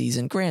was this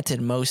season.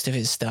 Granted, most of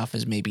his stuff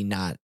is maybe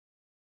not.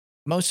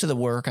 Most of the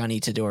work on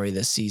Itadori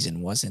this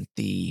season wasn't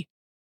the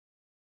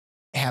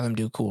have him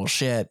do cool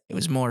shit. It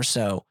was more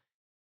so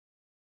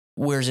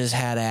where's his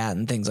hat at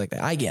and things like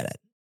that. I get it,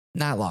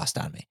 not lost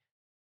on me,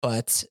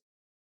 but.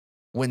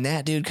 When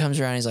that dude comes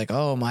around, he's like,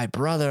 oh, my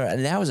brother.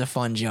 And that was a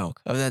fun joke.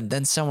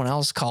 Then someone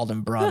else called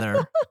him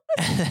brother.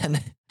 And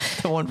then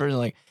the one person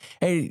like,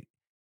 hey,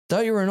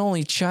 thought you were an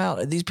only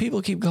child. These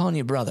people keep calling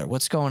you brother.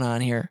 What's going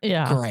on here?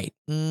 Yeah. Great.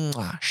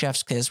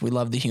 Chef's kiss. We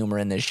love the humor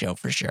in this show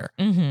for sure.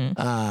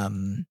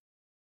 Mm-hmm.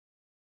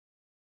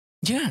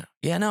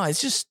 Yeah, no,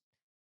 it's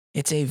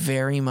a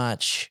very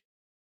much,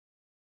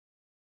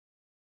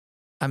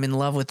 I'm in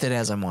love with it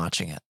as I'm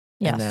watching it.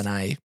 Yes. And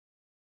then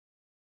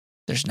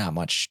there's not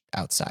much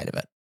outside of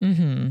it.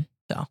 Mm-hmm.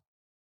 So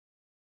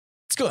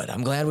it's good.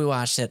 I'm glad we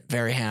watched it.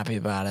 Very happy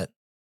about it.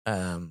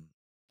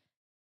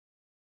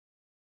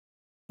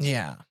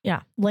 Yeah.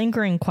 Yeah.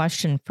 Lingering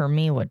question for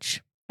me,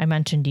 which I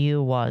mentioned to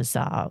you, was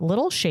a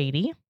little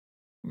shady.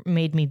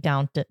 Made me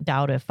doubt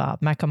if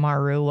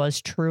Mekamaru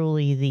was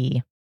truly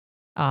the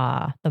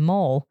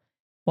mole.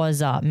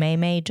 Was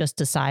Mei just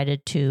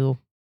decided to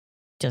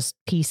just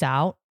peace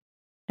out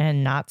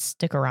and not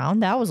stick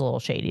around? That was a little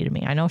shady to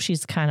me. I know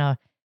she's kind of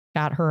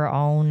got her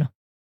own,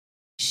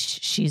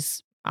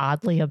 she's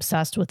oddly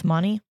obsessed with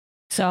money.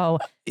 So,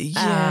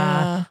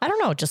 I don't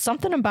know, just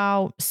something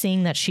about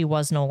seeing that she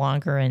was no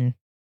longer in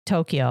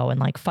Tokyo and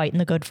like fighting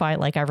the good fight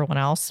like everyone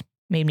else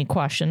made me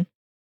question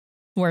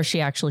where she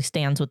actually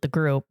stands with the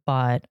group.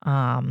 But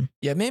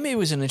yeah, Mei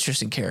was an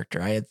interesting character.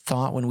 I had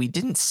thought when we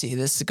didn't see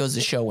this, it goes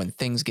to show when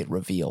things get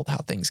revealed, how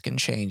things can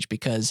change,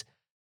 because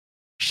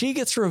she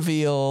gets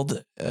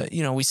revealed,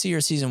 we see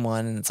her season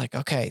 1 and it's like,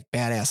 okay,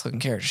 badass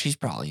looking character. She's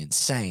probably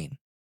insane.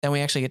 Then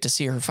we actually get to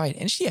see her fight.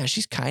 And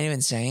she's kind of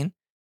insane,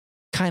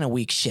 kind of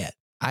weak shit.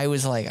 I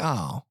was like,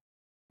 oh,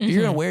 if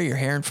you're going to wear your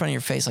hair in front of your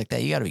face like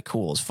that, you got to be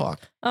cool as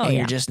fuck. Oh, and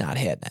you're just not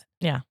hitting it.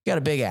 Yeah. You got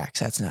a big axe.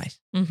 That's nice.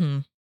 Mm-hmm.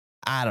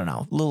 I don't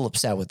know, a little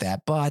upset with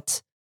that,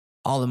 but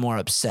all the more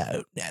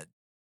upset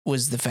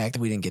was the fact that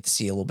we didn't get to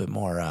see a little bit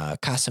more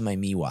Kasame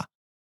Miwa,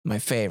 my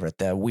favorite,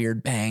 the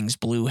weird bangs,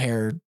 blue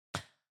hair.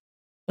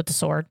 With the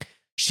sword.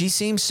 She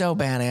seems so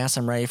badass.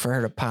 I'm ready for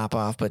her to pop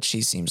off, but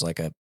she seems like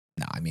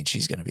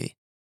she's going to be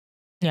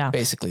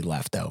basically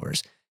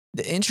leftovers.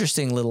 The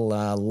interesting little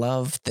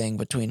love thing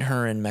between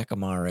her and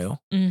Mekamaru.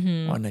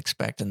 Mm-hmm. Wasn't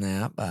expecting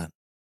that, but.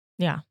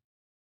 Yeah.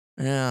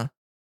 Healed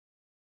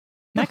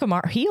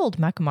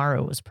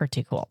Mekamaru was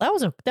pretty cool.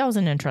 That was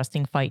an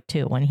interesting fight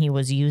too, when he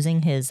was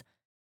using his,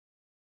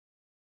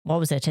 what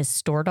was it, his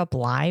stored up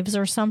lives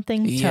or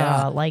something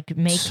to like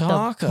make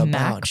the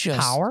mech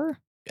power.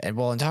 And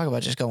talk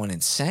about just going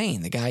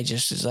insane. The guy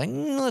just is like,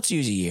 let's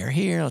use a year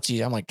here.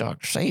 I'm like,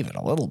 Doctor, save it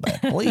a little bit,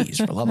 please,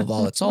 for love of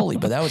all that's holy.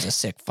 But that was a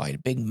sick fight, a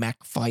big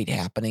mech fight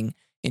happening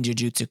in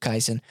Jujutsu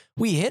Kaisen.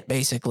 We hit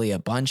basically a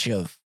bunch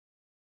of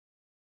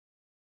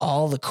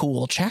all the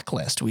cool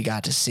checklist. We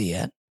got to see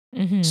it.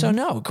 Mm-hmm.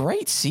 So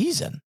great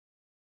season.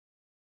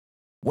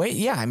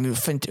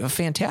 A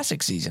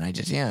fantastic season.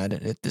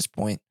 At this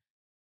point.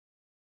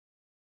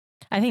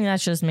 I think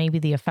that's just maybe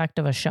the effect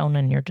of a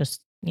shonen. You're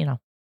just, now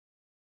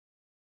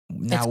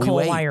it's cool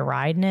while you're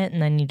riding it,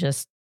 and then you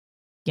just,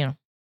 you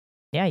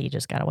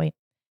just gotta wait.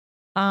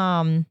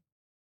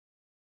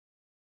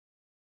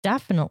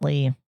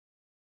 Definitely,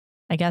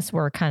 I guess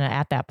we're kind of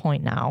at that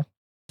point now.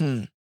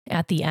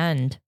 At the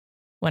end,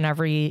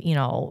 whenever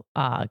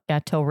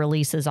Geto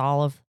releases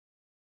all of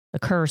the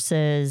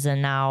curses,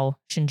 and now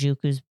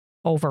Shinjuku's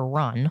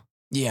overrun.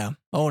 Yeah.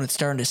 Oh, and it's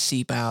starting to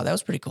seep out. That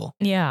was pretty cool.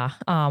 Yeah.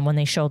 When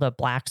they show the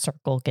black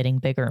circle getting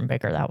bigger and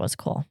bigger, that was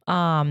cool.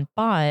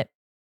 But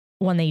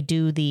when they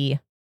do the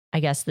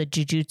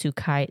Jujutsu,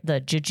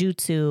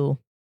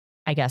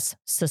 I guess,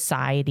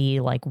 society,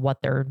 like what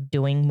they're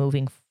doing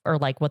moving, or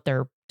like what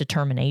their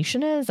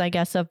determination is, I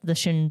guess, of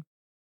the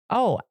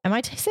Oh, am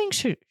I saying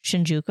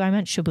Shinjuku? I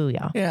meant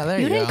Shibuya. Yeah, there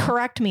you go. You didn't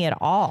correct me at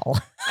all.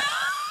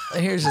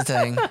 Here's the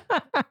thing.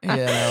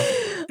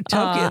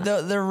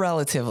 Tokyo, they're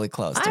relatively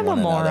close to I'm one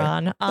a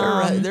moron.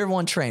 Another. They're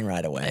one train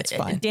ride away. It's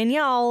fine.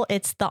 Danielle,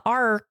 it's the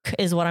arc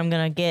is what I'm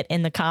going to get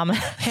in the comment.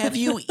 Have I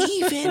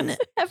even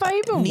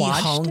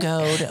watched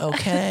Nihongo'd,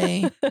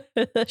 okay?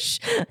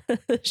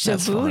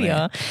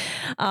 Shibuya.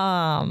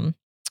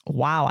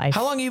 Wow.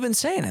 How long have you been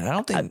saying it? I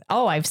don't think.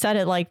 I've said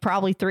it like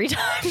probably 3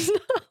 times now.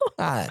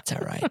 That's all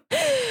right.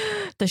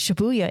 The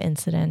Shibuya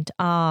incident.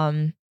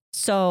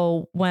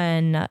 So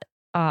when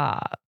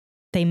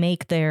they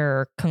make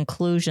their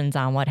conclusions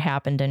on what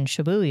happened in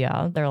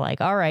Shibuya, they're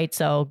like, all right,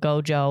 so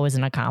Gojo is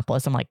an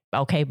accomplice. I'm like,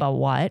 okay, but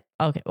what?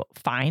 Okay, well,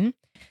 fine.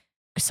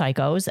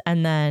 Psychos.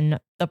 And then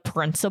the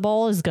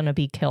principal is going to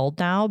be killed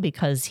now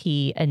because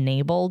he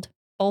enabled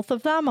both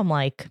of them. I'm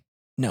like,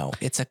 no,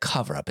 it's a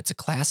cover up. It's a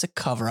classic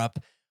cover up.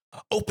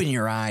 Open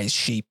your eyes,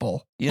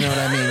 sheeple. You know what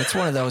I mean? It's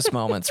one of those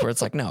moments where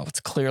it's like, no, it's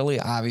clearly,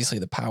 obviously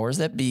the powers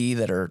that be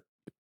that are,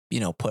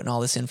 putting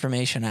all this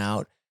information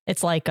out.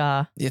 It's like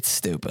it's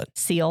stupid.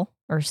 Seal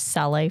or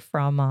Cele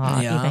from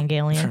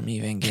Evangelion. From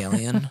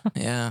Evangelion.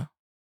 Yeah.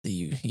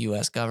 The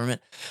U.S.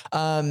 government.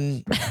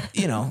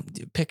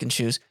 Pick and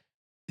choose.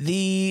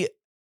 The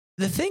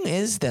thing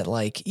is that,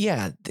 like,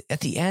 at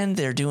the end,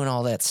 they're doing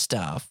all that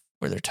stuff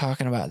where they're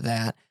talking about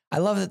that. I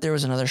love that there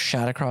was another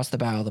shot across the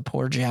bow. The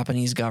poor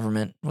Japanese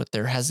government with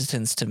their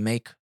hesitance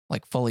to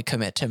fully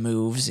commit to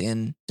moves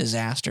in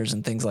disasters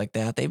and things like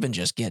that. They've been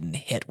just getting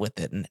hit with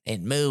it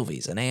in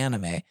movies and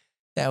anime.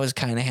 That was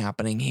kind of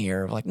happening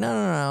here. Like,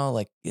 no,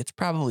 like, it's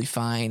probably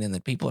fine. And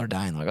then people are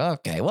dying. Like,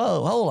 okay,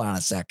 well, hold on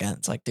a second.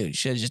 It's like, dude, you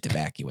should have just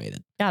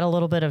evacuated. Got a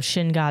little bit of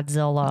Shin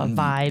Godzilla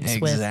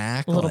vibes with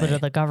a little bit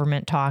of the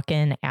government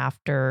talking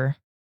after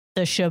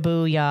the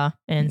Shibuya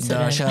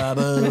incident. The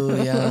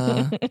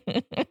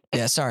Shibuya.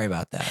 Yeah, sorry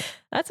about that.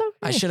 That's okay.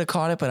 I should have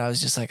caught it, but I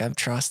was just like, I'm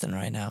trusting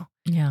right now.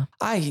 Yeah.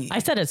 I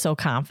said it so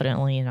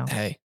confidently,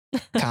 Hey,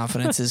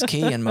 confidence is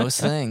key in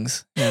most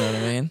things. You know what I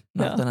mean?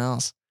 Nothing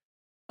else.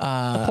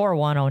 The poor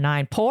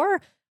 109.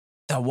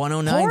 The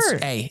 109.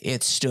 Hey,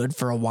 it stood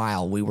for a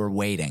while. We were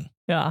waiting.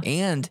 Yeah.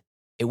 And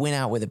it went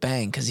out with a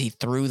bang because he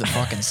threw the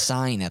fucking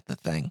sign at the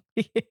thing.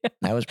 Yeah.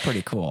 That was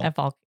pretty cool.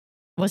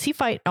 Was he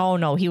fighting? Oh,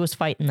 no, he was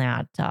fighting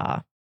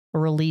that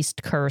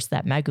released curse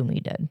that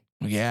Megumi did.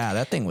 Yeah,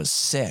 that thing was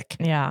sick.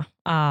 Yeah.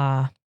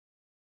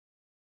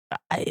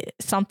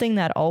 Something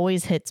that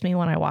always hits me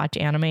when I watch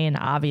anime, and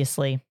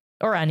obviously,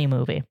 or any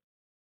movie,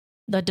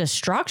 the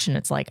destruction.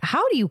 It's like,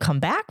 how do you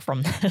come back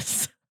from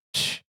this?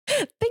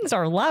 Things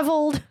are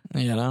leveled.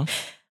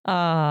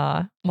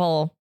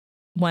 Well,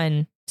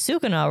 when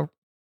Sukuna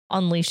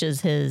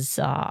unleashes his,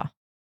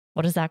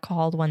 what is that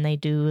called when they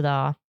do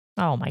the,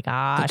 oh my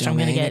gosh, I'm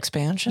going to get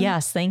expansion.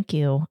 Yes. Thank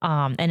you.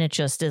 And it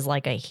just is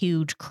like a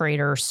huge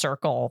crater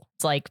circle.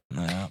 It's like,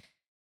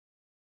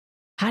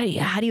 how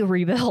do you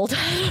rebuild?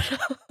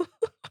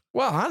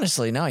 Well,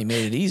 honestly, no, he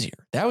made it easier.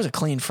 That was a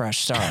clean, fresh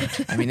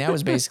start. I mean, that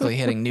was basically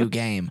hitting new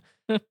game.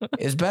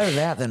 It's better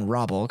that than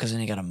rubble, because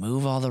then you got to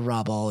move all the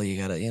rubble. You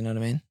got to, you know what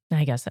I mean?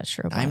 I guess that's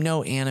true. I'm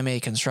no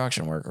anime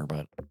construction worker,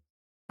 but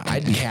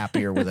I'd be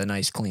happier with a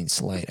nice clean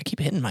slate. I keep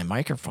hitting my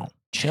microphone.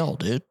 Chill,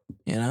 dude.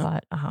 You know?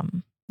 But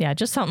yeah,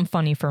 just something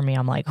funny for me.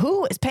 I'm like,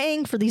 who is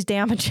paying for these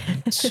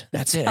damages?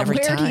 That's it. Every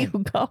Where time. do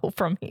you go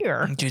from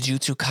here?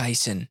 Jujutsu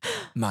Kaisen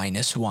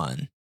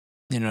 -1.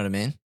 You know what I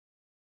mean?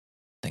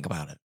 Think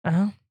about it.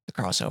 Uh-huh. The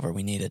crossover,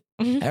 we need it.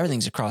 Mhm.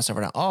 Everything's a crossover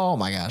now. Oh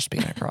my gosh,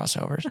 speaking of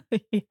crossovers.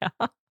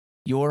 Yeah.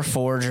 Your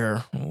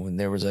Forger, when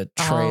there was a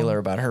trailer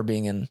about her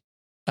being in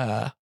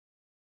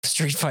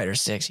Street Fighter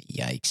 6.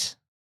 Yikes.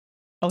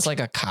 It's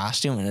like a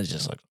costume and it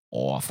just looks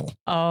awful.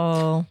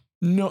 Oh.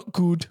 Not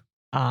good.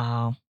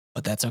 Oh.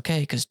 But that's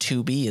okay because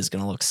 2B is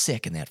going to look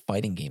sick in that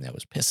fighting game that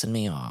was pissing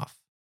me off.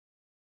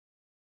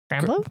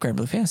 Grand Blue? Grand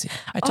Blue Fantasy.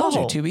 I told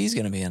you Oh. 2B is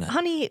going to be in it.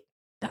 Honey,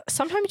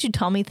 sometimes you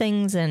tell me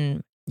things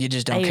and You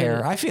just don't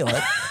care. I feel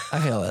it. I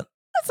feel it.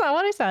 That's not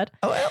what I said.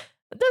 Oh, well.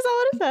 That's not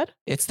what I said.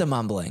 It's the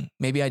mumbling.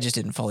 Maybe I just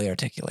didn't fully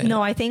articulate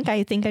No, it. I think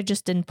I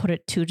just didn't put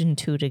it two and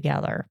two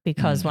together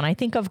because when I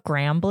think of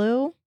Grand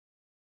Blue,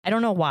 I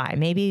don't know why.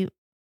 Maybe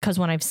because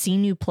when I've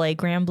seen you play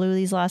Grand Blue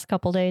these last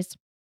couple days,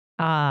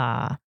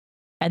 and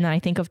then I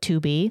think of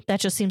 2B, that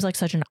just seems like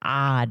such an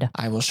odd.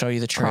 I will show you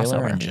the trailer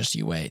crossover. and just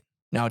you wait.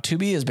 Now,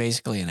 2B is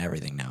basically in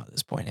everything now at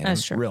this point. And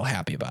That's I'm true. real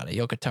happy about it.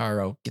 Yoko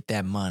Taro, get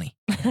that money.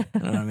 You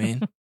know what I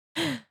mean?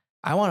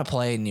 I want to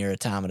play Nier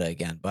Automata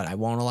again, but I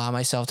won't allow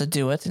myself to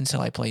do it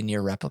until I play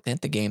Nier Replicant,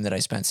 the game that I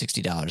spent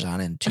 $60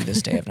 on and to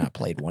this day I've not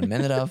played 1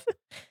 minute of.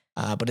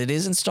 But it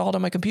is installed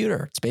on my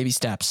computer. It's baby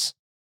steps.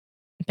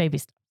 Baby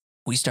steps.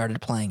 We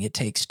started playing It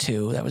Takes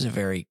Two. That was a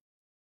very...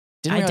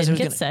 I didn't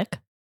get sick.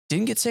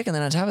 Didn't get sick. And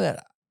then on top of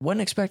that,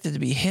 wasn't expected to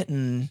be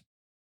hitting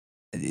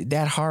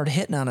that hard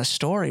hitting on a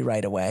story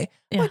right away.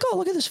 I'm Yeah. like, oh,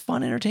 look at this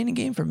fun, entertaining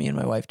game for me and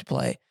my wife to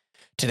play.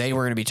 Today,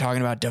 we're going to be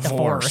talking about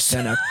divorce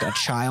and a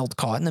child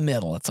caught in the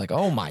middle. It's like,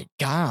 oh my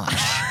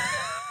gosh.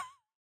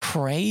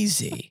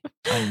 Crazy.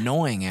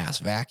 Annoying ass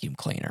vacuum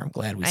cleaner. I'm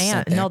glad we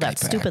sent that No, guy that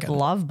stupid packing.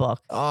 love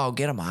book. Oh,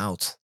 get him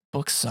out.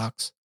 Book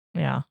sucks.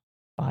 Yeah.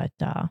 But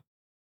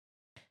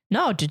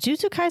no,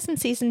 Jujutsu Kaisen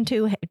season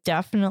 2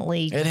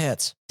 definitely It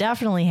hits.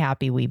 definitely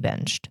happy we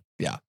binged.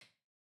 Yeah.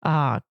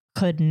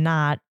 Could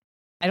not.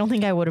 I don't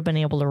think I would have been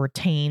able to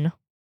retain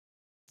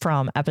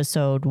from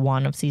episode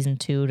 1 of season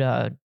 2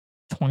 to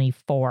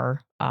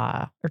 24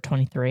 or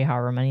 23,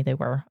 however many they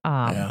were.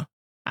 Yeah.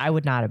 I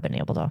would not have been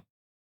able to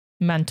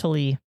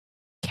mentally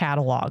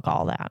catalog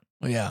all that.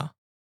 Yeah.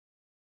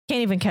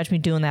 Can't even catch me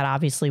doing that,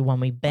 obviously, when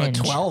we binge.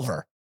 A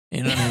 12er.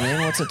 You know what I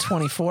mean? What's a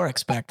 24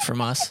 expect from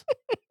us?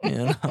 You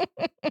know?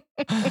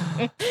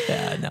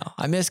 Yeah, no.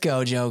 I miss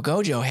Gojo.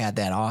 Gojo had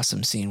that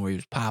awesome scene where he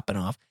was popping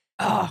off.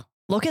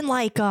 Looking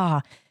like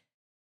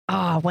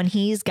when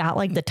he's got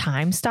like the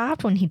time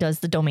stopped when he does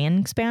the domain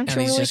expansion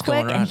And he's really just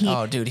quick. going around. And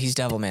Oh, dude, he's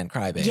Devilman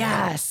Crybaby.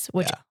 yes,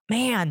 which Yeah.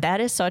 man,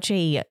 that is such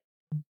a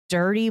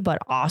dirty but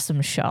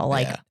awesome show.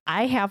 Like Yeah.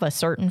 I have a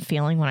certain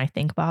feeling when I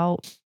think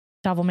about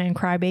Devilman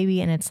Crybaby,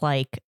 and it's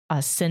like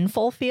a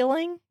sinful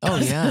feeling. Oh,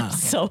 'Cause yeah.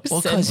 it's so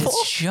Well, because sinful.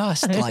 it's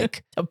just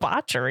like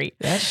Debauchery.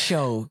 that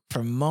show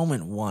from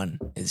moment one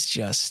is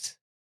just.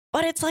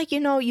 But it's like,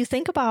 you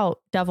think about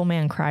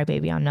Devilman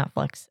Crybaby on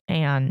Netflix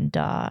and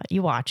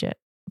you watch it.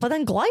 But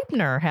then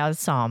Gleipnir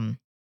has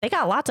they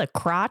got lots of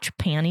crotch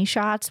panty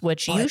shots,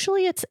 which But-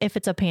 usually if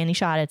it's a panty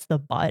shot, it's the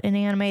butt in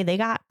anime. They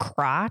got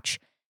crotch.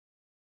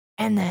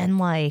 And then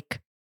like.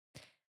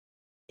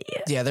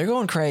 Yeah, they're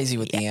going crazy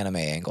with the anime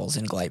angles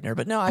in Gleipnir.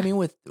 But no, I mean,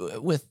 with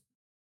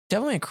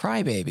Devilman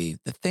Crybaby,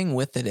 the thing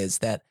with it is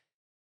that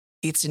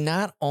it's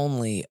not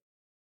only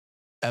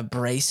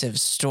abrasive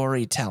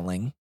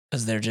storytelling,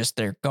 because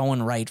they're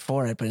going right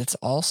for it, but it's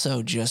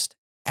also just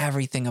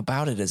everything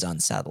about it is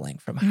unsettling,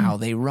 from how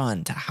they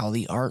run to how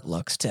the art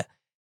looks to.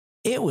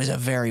 It was a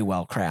very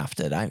well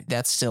crafted.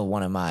 That's still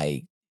one of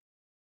my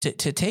to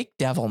take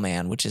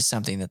Devilman, which is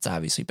something that's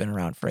obviously been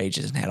around for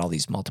ages and had all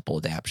these multiple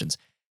adaptions.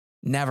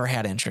 Never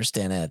had interest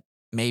in it.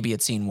 Maybe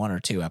had seen 1 or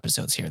 2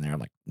 episodes here and there. I'm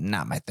like,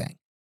 not my thing.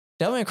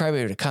 Devilman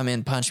Crybaby to come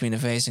in, punch me in the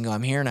face, and go,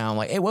 "I'm here now." I'm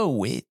like, hey, whoa,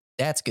 wait,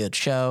 that's good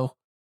show.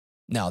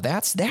 No,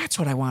 that's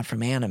what I want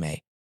from anime.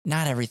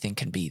 Not everything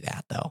can be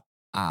that though,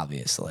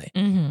 obviously.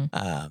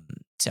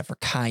 Except for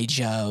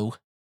Kaijo,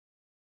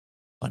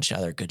 bunch of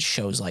other good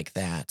shows like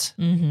that.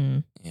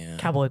 Yeah,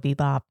 Cowboy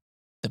Bebop.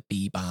 the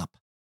Bebop.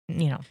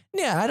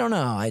 Yeah, I don't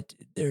know. I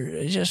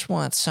just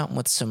want something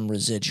with some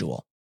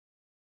residual.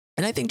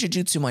 And I think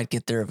Jujutsu might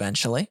get there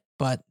eventually,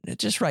 but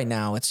just right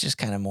now, it's just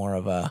kind of more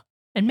of a...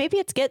 and maybe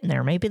it's getting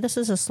there. Maybe this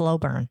is a slow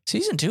burn.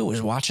 Season 2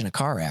 was watching a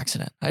car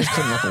accident. I just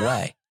couldn't look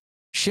away.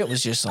 Shit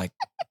was just like...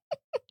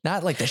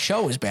 Not like the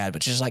show was bad,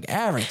 but just like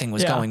everything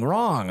was going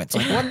wrong. It's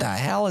like, what the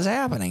hell is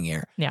happening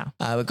here? Yeah.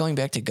 But going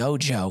back to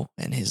Gojo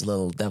and his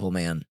little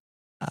Devilman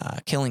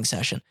killing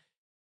session,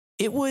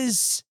 it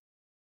was...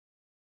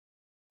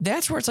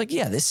 That's where it's like,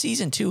 yeah, this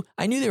season 2,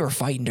 I knew they were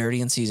fighting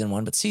dirty in season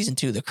 1, but season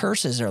 2, the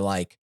curses are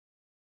like,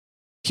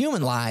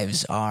 human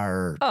lives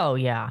are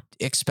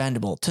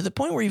expendable to the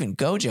point where even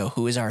Gojo,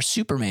 who is our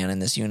Superman in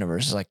this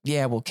universe, is like,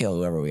 yeah, we'll kill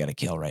whoever we got to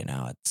kill right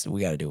now.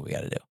 We got to do what we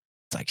got to do.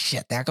 It's like,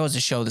 shit, that goes to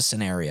show the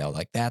scenario.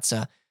 Like that's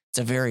It's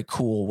a very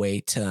cool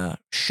way to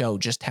show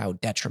just how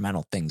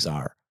detrimental things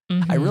are.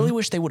 Mhm. I really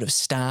wish they would have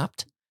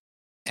stopped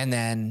and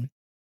then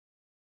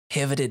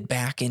pivoted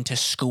back into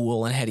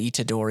school and had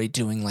Itadori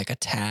doing like a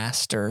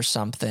test or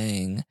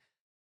something.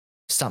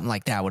 Something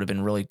like that would have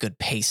been really good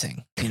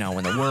pacing, you know,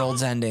 when the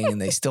world's ending and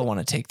they still want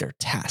to take their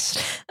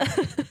test.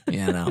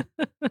 You know,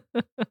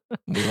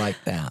 we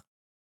like that.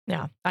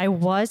 Yeah. I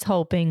was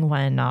hoping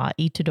when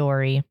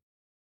Itadori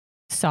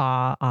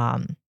saw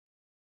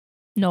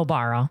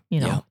Nobara,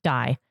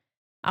 die.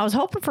 I was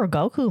hoping for a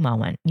Goku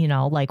moment,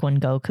 like when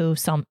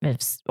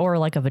Goku or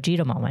like a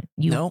Vegeta moment.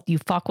 You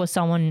fuck with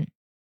someone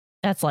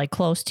that's like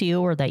close to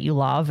you or that you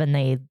love, and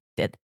they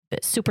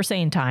Super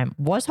Saiyan time.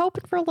 Was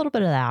hoping for a little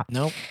bit of that.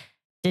 Nope.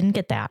 Didn't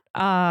get that.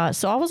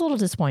 So I was a little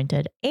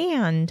disappointed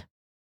and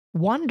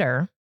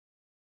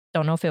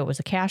don't know if it was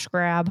a cash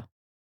grab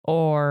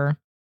or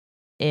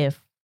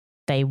if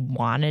they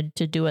wanted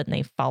to do it and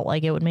they felt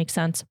like it would make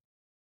sense.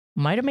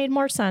 Might have made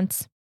more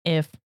sense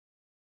if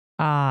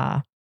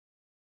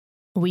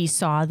we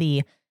saw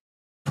the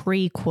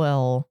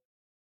prequel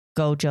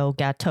Gojo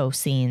Geto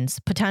scenes,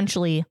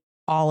 potentially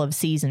all of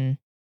season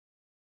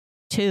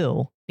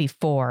 2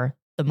 before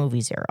the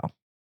movie Zero.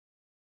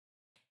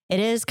 It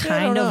is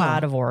kind of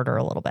out of order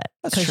a little bit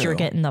because you're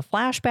getting the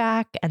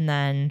flashback and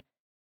then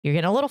you're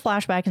getting a little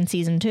flashback in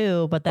season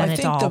 2, but then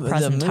it's all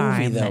present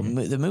time.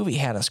 The movie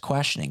had us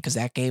questioning because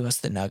that gave us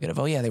the nugget of,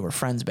 oh yeah, they were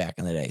friends back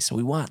in the day. So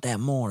we want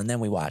that more. And then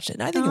we watched it.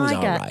 And I think it was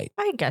all right.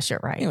 I guess you're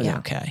right. It was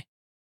okay.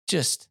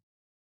 Just,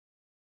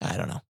 I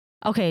don't know.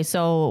 Okay,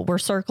 so we're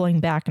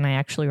circling back and I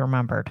actually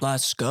remembered.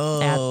 Let's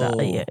go. At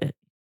the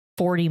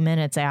 40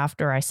 minutes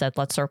after I said,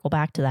 let's circle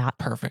back to that.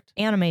 Perfect.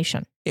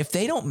 Animation. If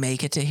they don't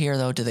make it to here,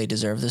 though, do they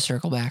deserve the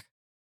circle back?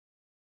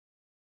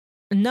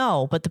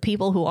 No, but the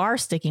people who are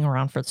sticking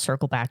around for the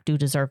circle back do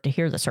deserve to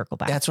hear the circle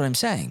back. That's what I'm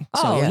saying.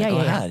 So, go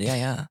ahead.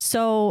 Yeah.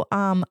 So,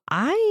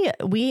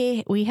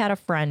 we had a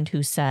friend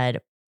who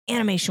said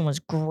animation was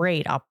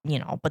great up,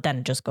 but then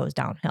it just goes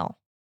downhill.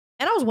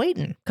 And I was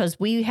waiting because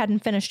we hadn't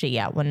finished it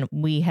yet when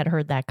we had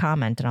heard that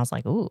comment, and I was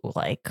like, ooh,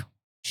 like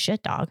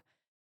shit, dog.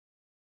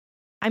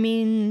 I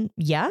mean,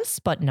 yes,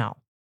 but no.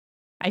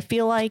 I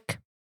feel like.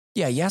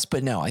 Yeah, yes,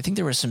 but no. I think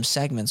there were some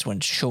segments when,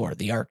 sure,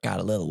 the art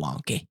got a little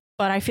wonky.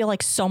 But I feel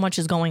like so much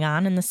is going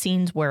on in the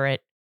scenes where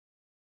it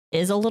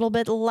is a little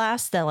bit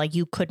less that like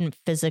you couldn't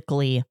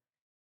physically.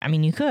 I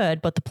mean, you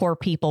could, but the poor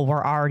people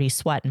were already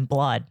sweating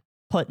blood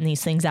putting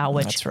these things out,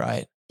 which that's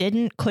right.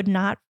 Could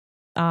not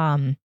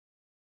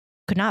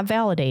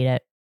validate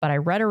it. But I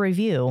read a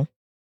review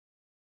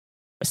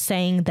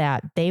saying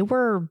that they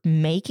were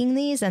making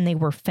these and they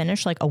were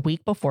finished like a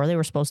week before they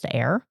were supposed to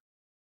air.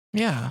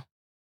 Yeah.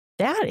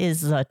 That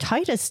is the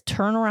tightest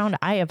turnaround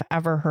I have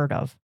ever heard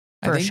of.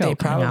 I think they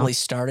probably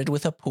started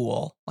with a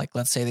pool. Like,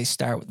 let's say they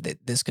start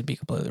with, this could be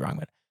completely wrong,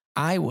 but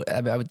I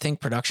would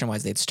think production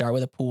wise, they'd start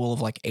with a pool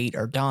of like 8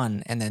 are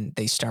done and then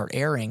they start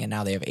airing and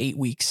now they have 8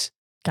 weeks.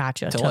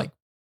 Gotcha. To like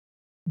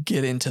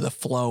get into the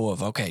flow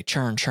of, okay,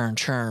 churn.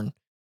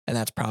 And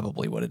that's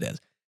probably what it is.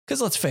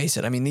 Because let's face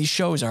it, I mean, these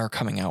shows are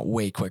coming out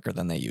way quicker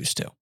than they used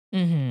to.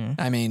 Mm-hmm.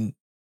 I mean,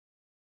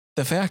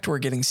 the fact we're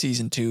getting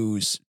season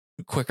 2s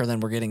quicker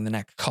than we're getting the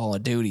next Call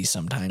of Duty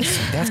sometimes,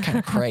 that's kind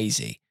of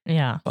crazy.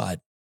 Yeah.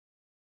 But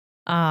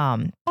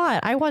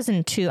I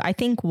wasn't too, I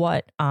think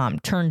what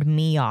turned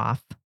me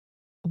off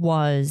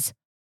was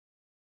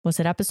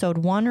it episode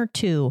 1 or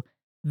 2?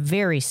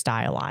 Very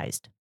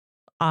stylized.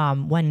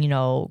 When,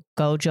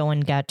 Gojo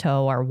and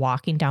Geto are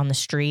walking down the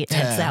street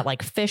and it's that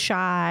like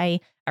fisheye,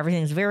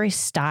 everything's very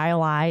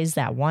stylized.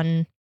 That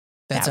one.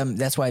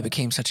 That's why it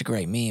became such a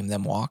great meme,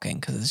 them walking.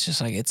 Cause it's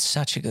just like, it's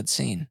such a good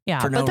scene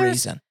for no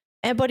reason.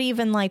 But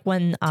even like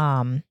when,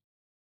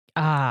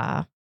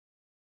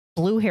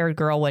 blue-haired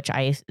girl, which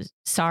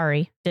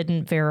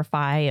didn't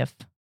verify if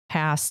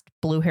past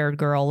blue-haired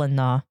girl in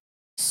the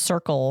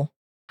circle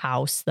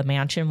house, the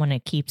mansion, when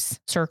it keeps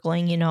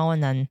circling,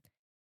 and then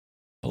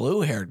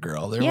blue-haired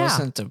girl. There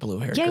wasn't a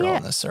blue-haired girl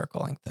in the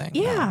circling thing.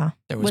 Yeah. No.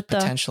 There was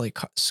potentially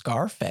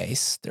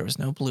Scarface. There was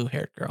no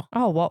blue-haired girl.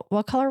 Oh,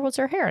 what color was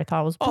her hair? I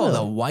thought it was blue. Oh,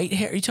 the white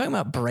hair. Are you talking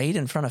about braid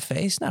in front of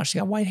face? No, she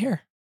got white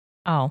hair.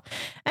 Oh,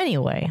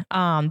 anyway,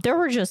 there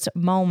were just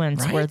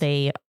moments where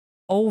they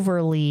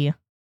overly,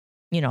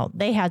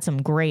 they had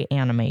some great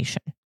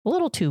animation. A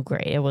little too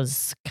great. It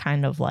was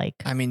kind of like.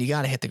 I mean, you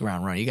got to hit the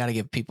ground running. You got to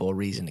give people a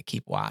reason to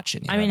keep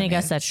watching. I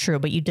guess that's true,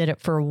 but you did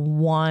it for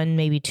 1,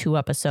 maybe 2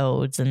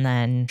 episodes, and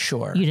then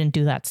you didn't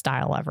do that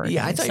style ever.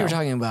 Yeah, I thought you were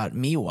talking about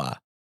Miwa.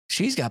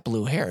 She's got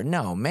blue hair.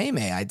 No,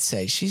 Mei, I'd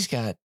say she's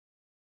got.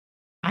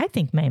 I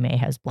think Mei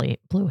has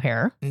blue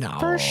hair. No,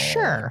 for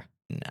sure.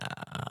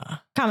 Nah.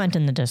 Comment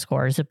in the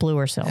Discord. Is it blue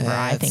or silver?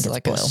 I think it's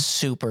like blue. A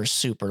super,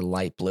 super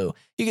light blue.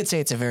 You could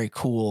say it's a very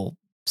cool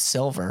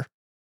silver.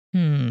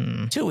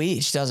 2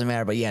 each, doesn't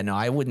matter. But yeah, no,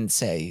 I wouldn't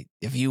say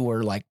if you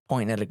were like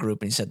pointing at a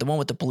group and you said the one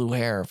with the blue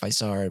hair, if I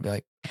saw her, I'd be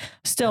like.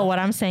 Still, what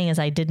I'm saying is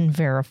I didn't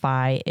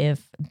verify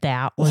if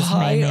that was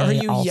Why Mei are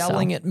you also.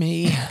 yelling at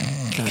me? No,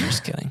 I'm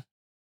just kidding.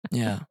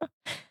 Yeah.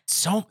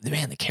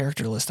 the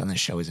character list on this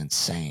show is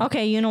insane.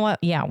 Okay, you know what?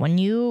 Yeah, when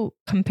you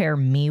compare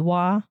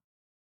Miwa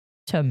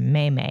to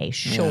Mei,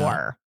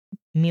 sure.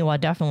 Miwa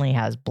definitely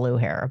has blue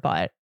hair,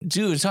 but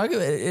dude, talk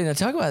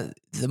about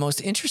the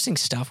most interesting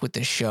stuff with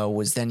this show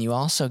was then you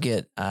also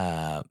get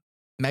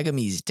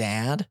Megami's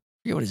dad. I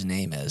forget what his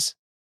name is.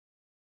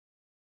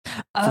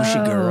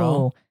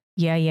 Fushiguro.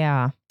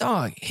 Yeah.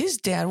 Dog, his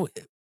dad.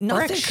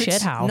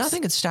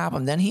 Nothing could stop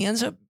him. Then he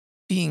ends up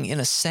being in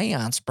a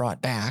seance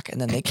brought back,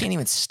 and then they can't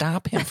even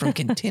stop him from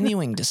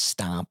continuing to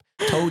stomp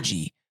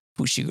Toji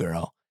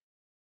Fushiguro.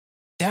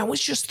 That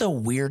was just the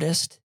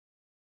weirdest,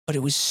 but it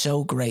was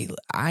so great.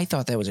 I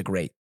thought that was a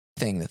great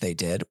thing that they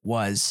did,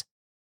 was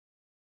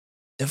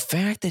the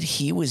fact that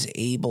he was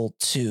able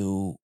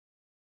to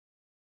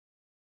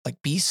like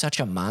be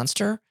such a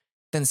monster,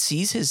 then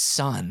sees his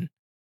son,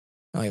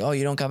 like, oh,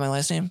 you don't got my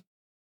last name?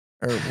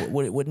 Or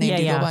what name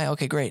do you go by?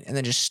 Okay, great. And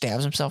then just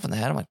stabs himself in the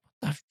head. I'm like,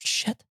 oh,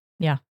 shit.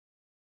 Yeah.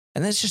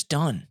 And then it's just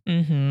done.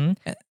 Mm-hmm.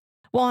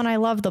 Well, and I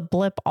love the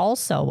blip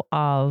also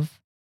of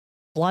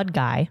Blood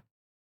Guy.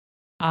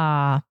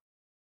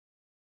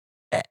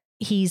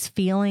 He's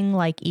feeling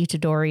like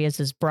Itadori is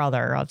his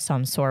brother of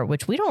some sort,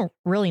 which we don't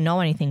really know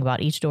anything about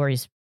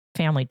Itadori's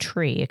family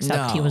tree,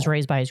 except he was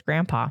raised by his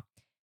grandpa,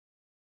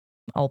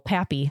 old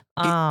Pappy.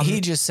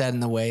 He just said in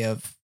the way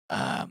of...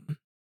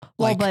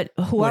 but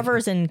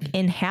whoever's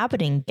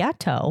inhabiting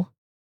Ghetto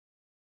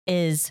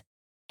is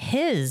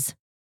his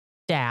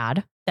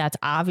dad. That's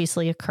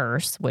obviously a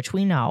curse, which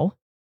we know.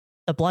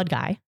 The Blood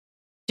Guy.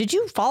 Did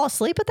you fall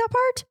asleep at that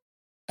part?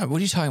 What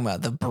are you talking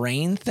about? The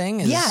brain thing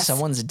is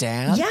someone's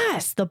dad?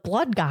 Yes. The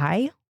Blood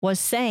Guy was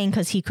saying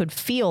because he could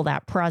feel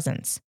that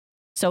presence.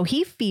 So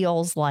he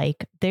feels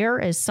like there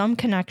is some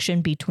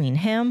connection between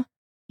him,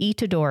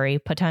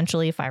 Itadori,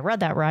 potentially, if I read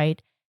that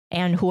right,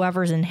 and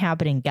whoever's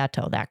inhabiting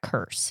Ghetto, that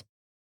curse.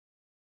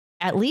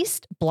 At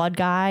least Blood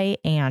Guy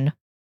and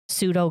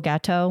Pseudo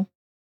Ghetto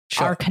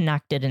are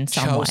connected in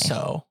some way.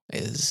 Choso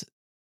is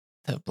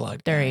the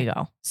Blood Guy. There you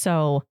go.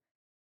 So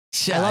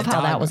I love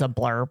how that was a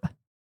blip.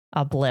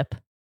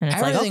 And it's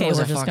everything like, okay, was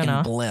we're a just fucking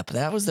going to blip.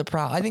 That was the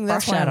problem. I think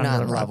that's why I'm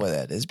not in love with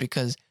it, is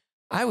because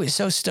I was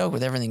so stoked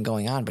with everything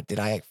going on, but did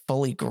I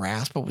fully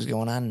grasp what was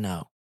going on?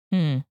 No.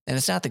 And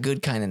it's not the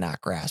good kind of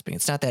not grasping.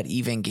 It's not that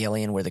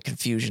Evangelion where the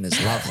confusion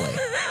is lovely.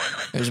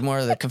 It was more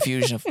of the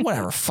confusion of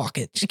whatever, fuck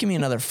it. Just give me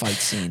another fight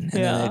scene.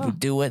 And then they would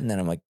do it, and then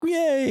I'm like,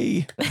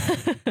 yay.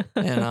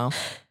 Hit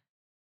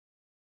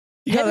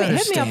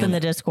me up in the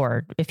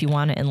Discord if you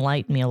want to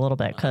enlighten me a little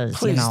bit, because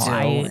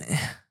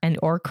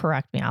or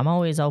correct me. I'm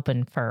always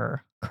open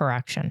for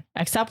correction,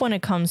 except when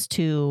it comes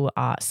to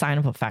Sign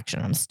of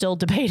Affection. I'm still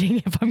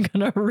debating if I'm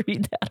going to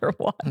read that or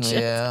watch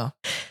it. Yeah.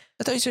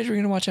 I thought you said you were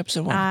going to watch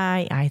episode 1.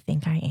 I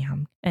think I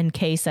am. And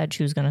Kay said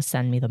she was going to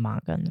send me the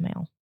manga in the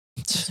mail.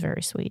 It's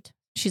very sweet.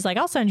 She's like,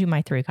 I'll send you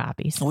my 3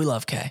 copies. We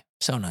love Kay.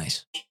 So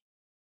nice.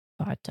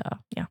 But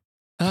yeah.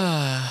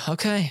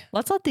 Okay.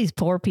 Let's let these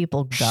poor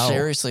people go.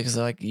 Seriously, because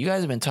like, you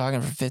guys have been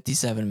talking for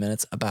 57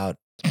 minutes about...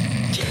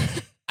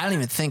 I don't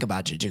even think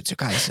about Jujutsu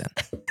Kaisen.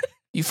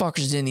 You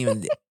fuckers didn't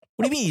even...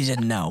 What do you mean you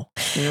didn't know?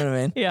 You know what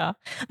I mean? Yeah.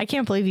 I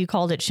can't believe you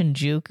called it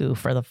Shinjuku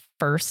for the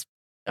first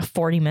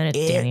 40 minutes,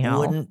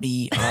 Danielle. It wouldn't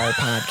be our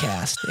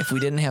podcast if we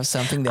didn't have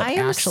something that I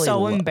am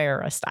so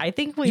embarrassed. I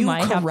think we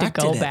might have to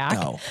go back.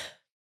 Though.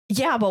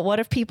 Yeah, but what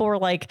if people were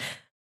like,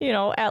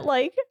 at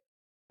like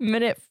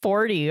minute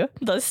 40,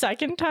 the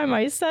second time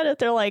I said it,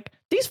 they're like,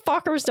 these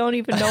fuckers don't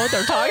even know what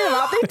they're talking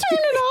about. They turn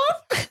it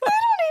off.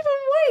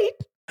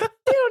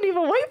 They don't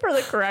even wait for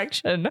the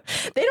correction.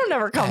 They don't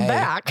ever come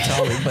back.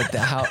 Totally. But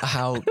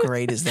how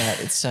great is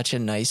that? It's such a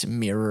nice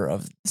mirror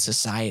of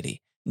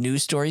society.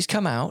 News stories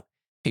come out.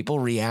 People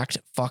react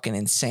fucking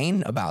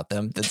insane about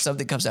them. Then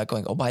something comes out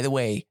going, oh, by the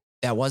way,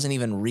 that wasn't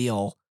even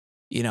real.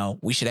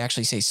 We should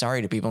actually say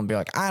sorry to people and be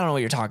like, I don't know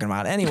what you're talking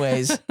about.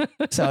 Anyways.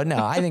 So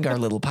no, I think our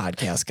little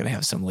podcast is going to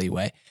have some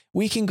leeway.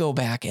 We can go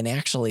back and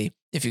actually,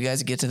 if you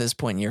guys get to this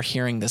point and you're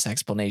hearing this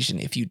explanation,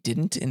 if you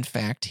didn't in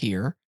fact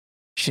hear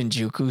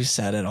Shinjuku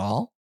said it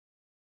all,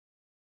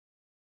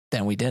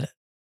 then we did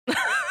it.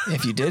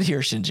 If you did hear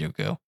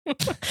Shinjuku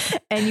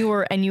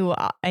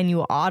and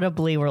you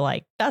audibly were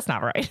like, that's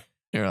not right.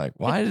 You're like,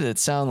 why did it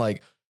sound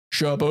like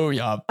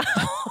Shabuya?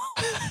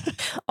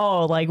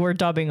 Oh, like we're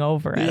dubbing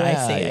over it.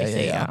 I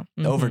see. Yeah.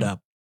 Mm-hmm. Overdub.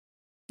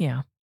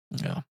 Yeah.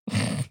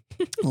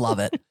 Love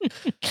it.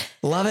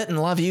 Love it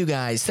and love you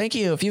guys. Thank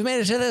you. If you've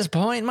made it to this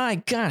point, my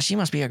gosh, you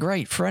must be a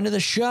great friend of the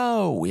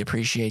show. We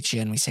appreciate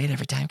you. And we say it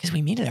every time because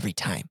we mean it every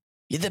time.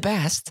 You're the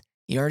best.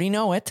 You already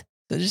know it.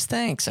 So just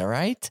thanks. All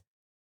right.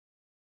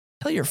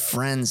 Tell your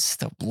friends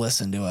to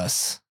listen to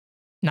us.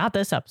 Not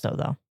this episode,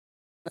 though.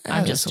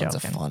 I'm just joking. It's a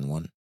fun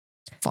one.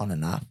 Fun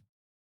enough.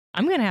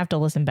 I'm going to have to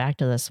listen back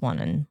to this one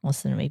and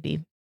listen to me be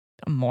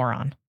a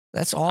moron.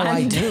 That's all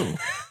I do.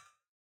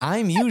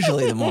 I'm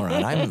usually the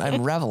moron.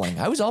 I'm reveling.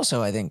 I was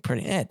also, I think,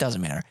 pretty, it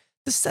doesn't matter.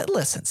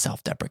 Listen,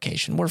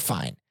 self-deprecation. We're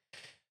fine.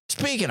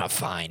 Speaking of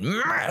fine,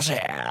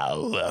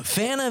 Marcel, a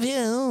fan of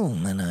you,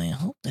 and I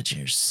hope that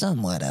you're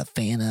somewhat a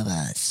fan of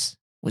us.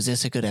 Was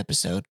this a good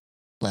episode?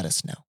 Let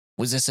us know.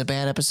 Was this a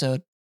bad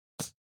episode?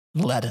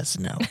 Let us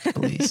know,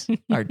 please.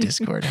 Our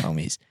Discord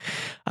homies.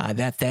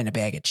 That's that in a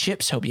bag of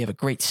chips. Hope you have a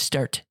great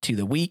start to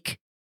the week.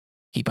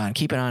 Keep on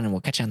keeping on, and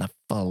we'll catch you on the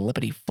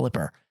flippity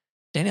flipper.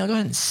 Danielle, go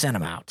ahead and send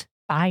them out.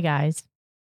 Bye, guys.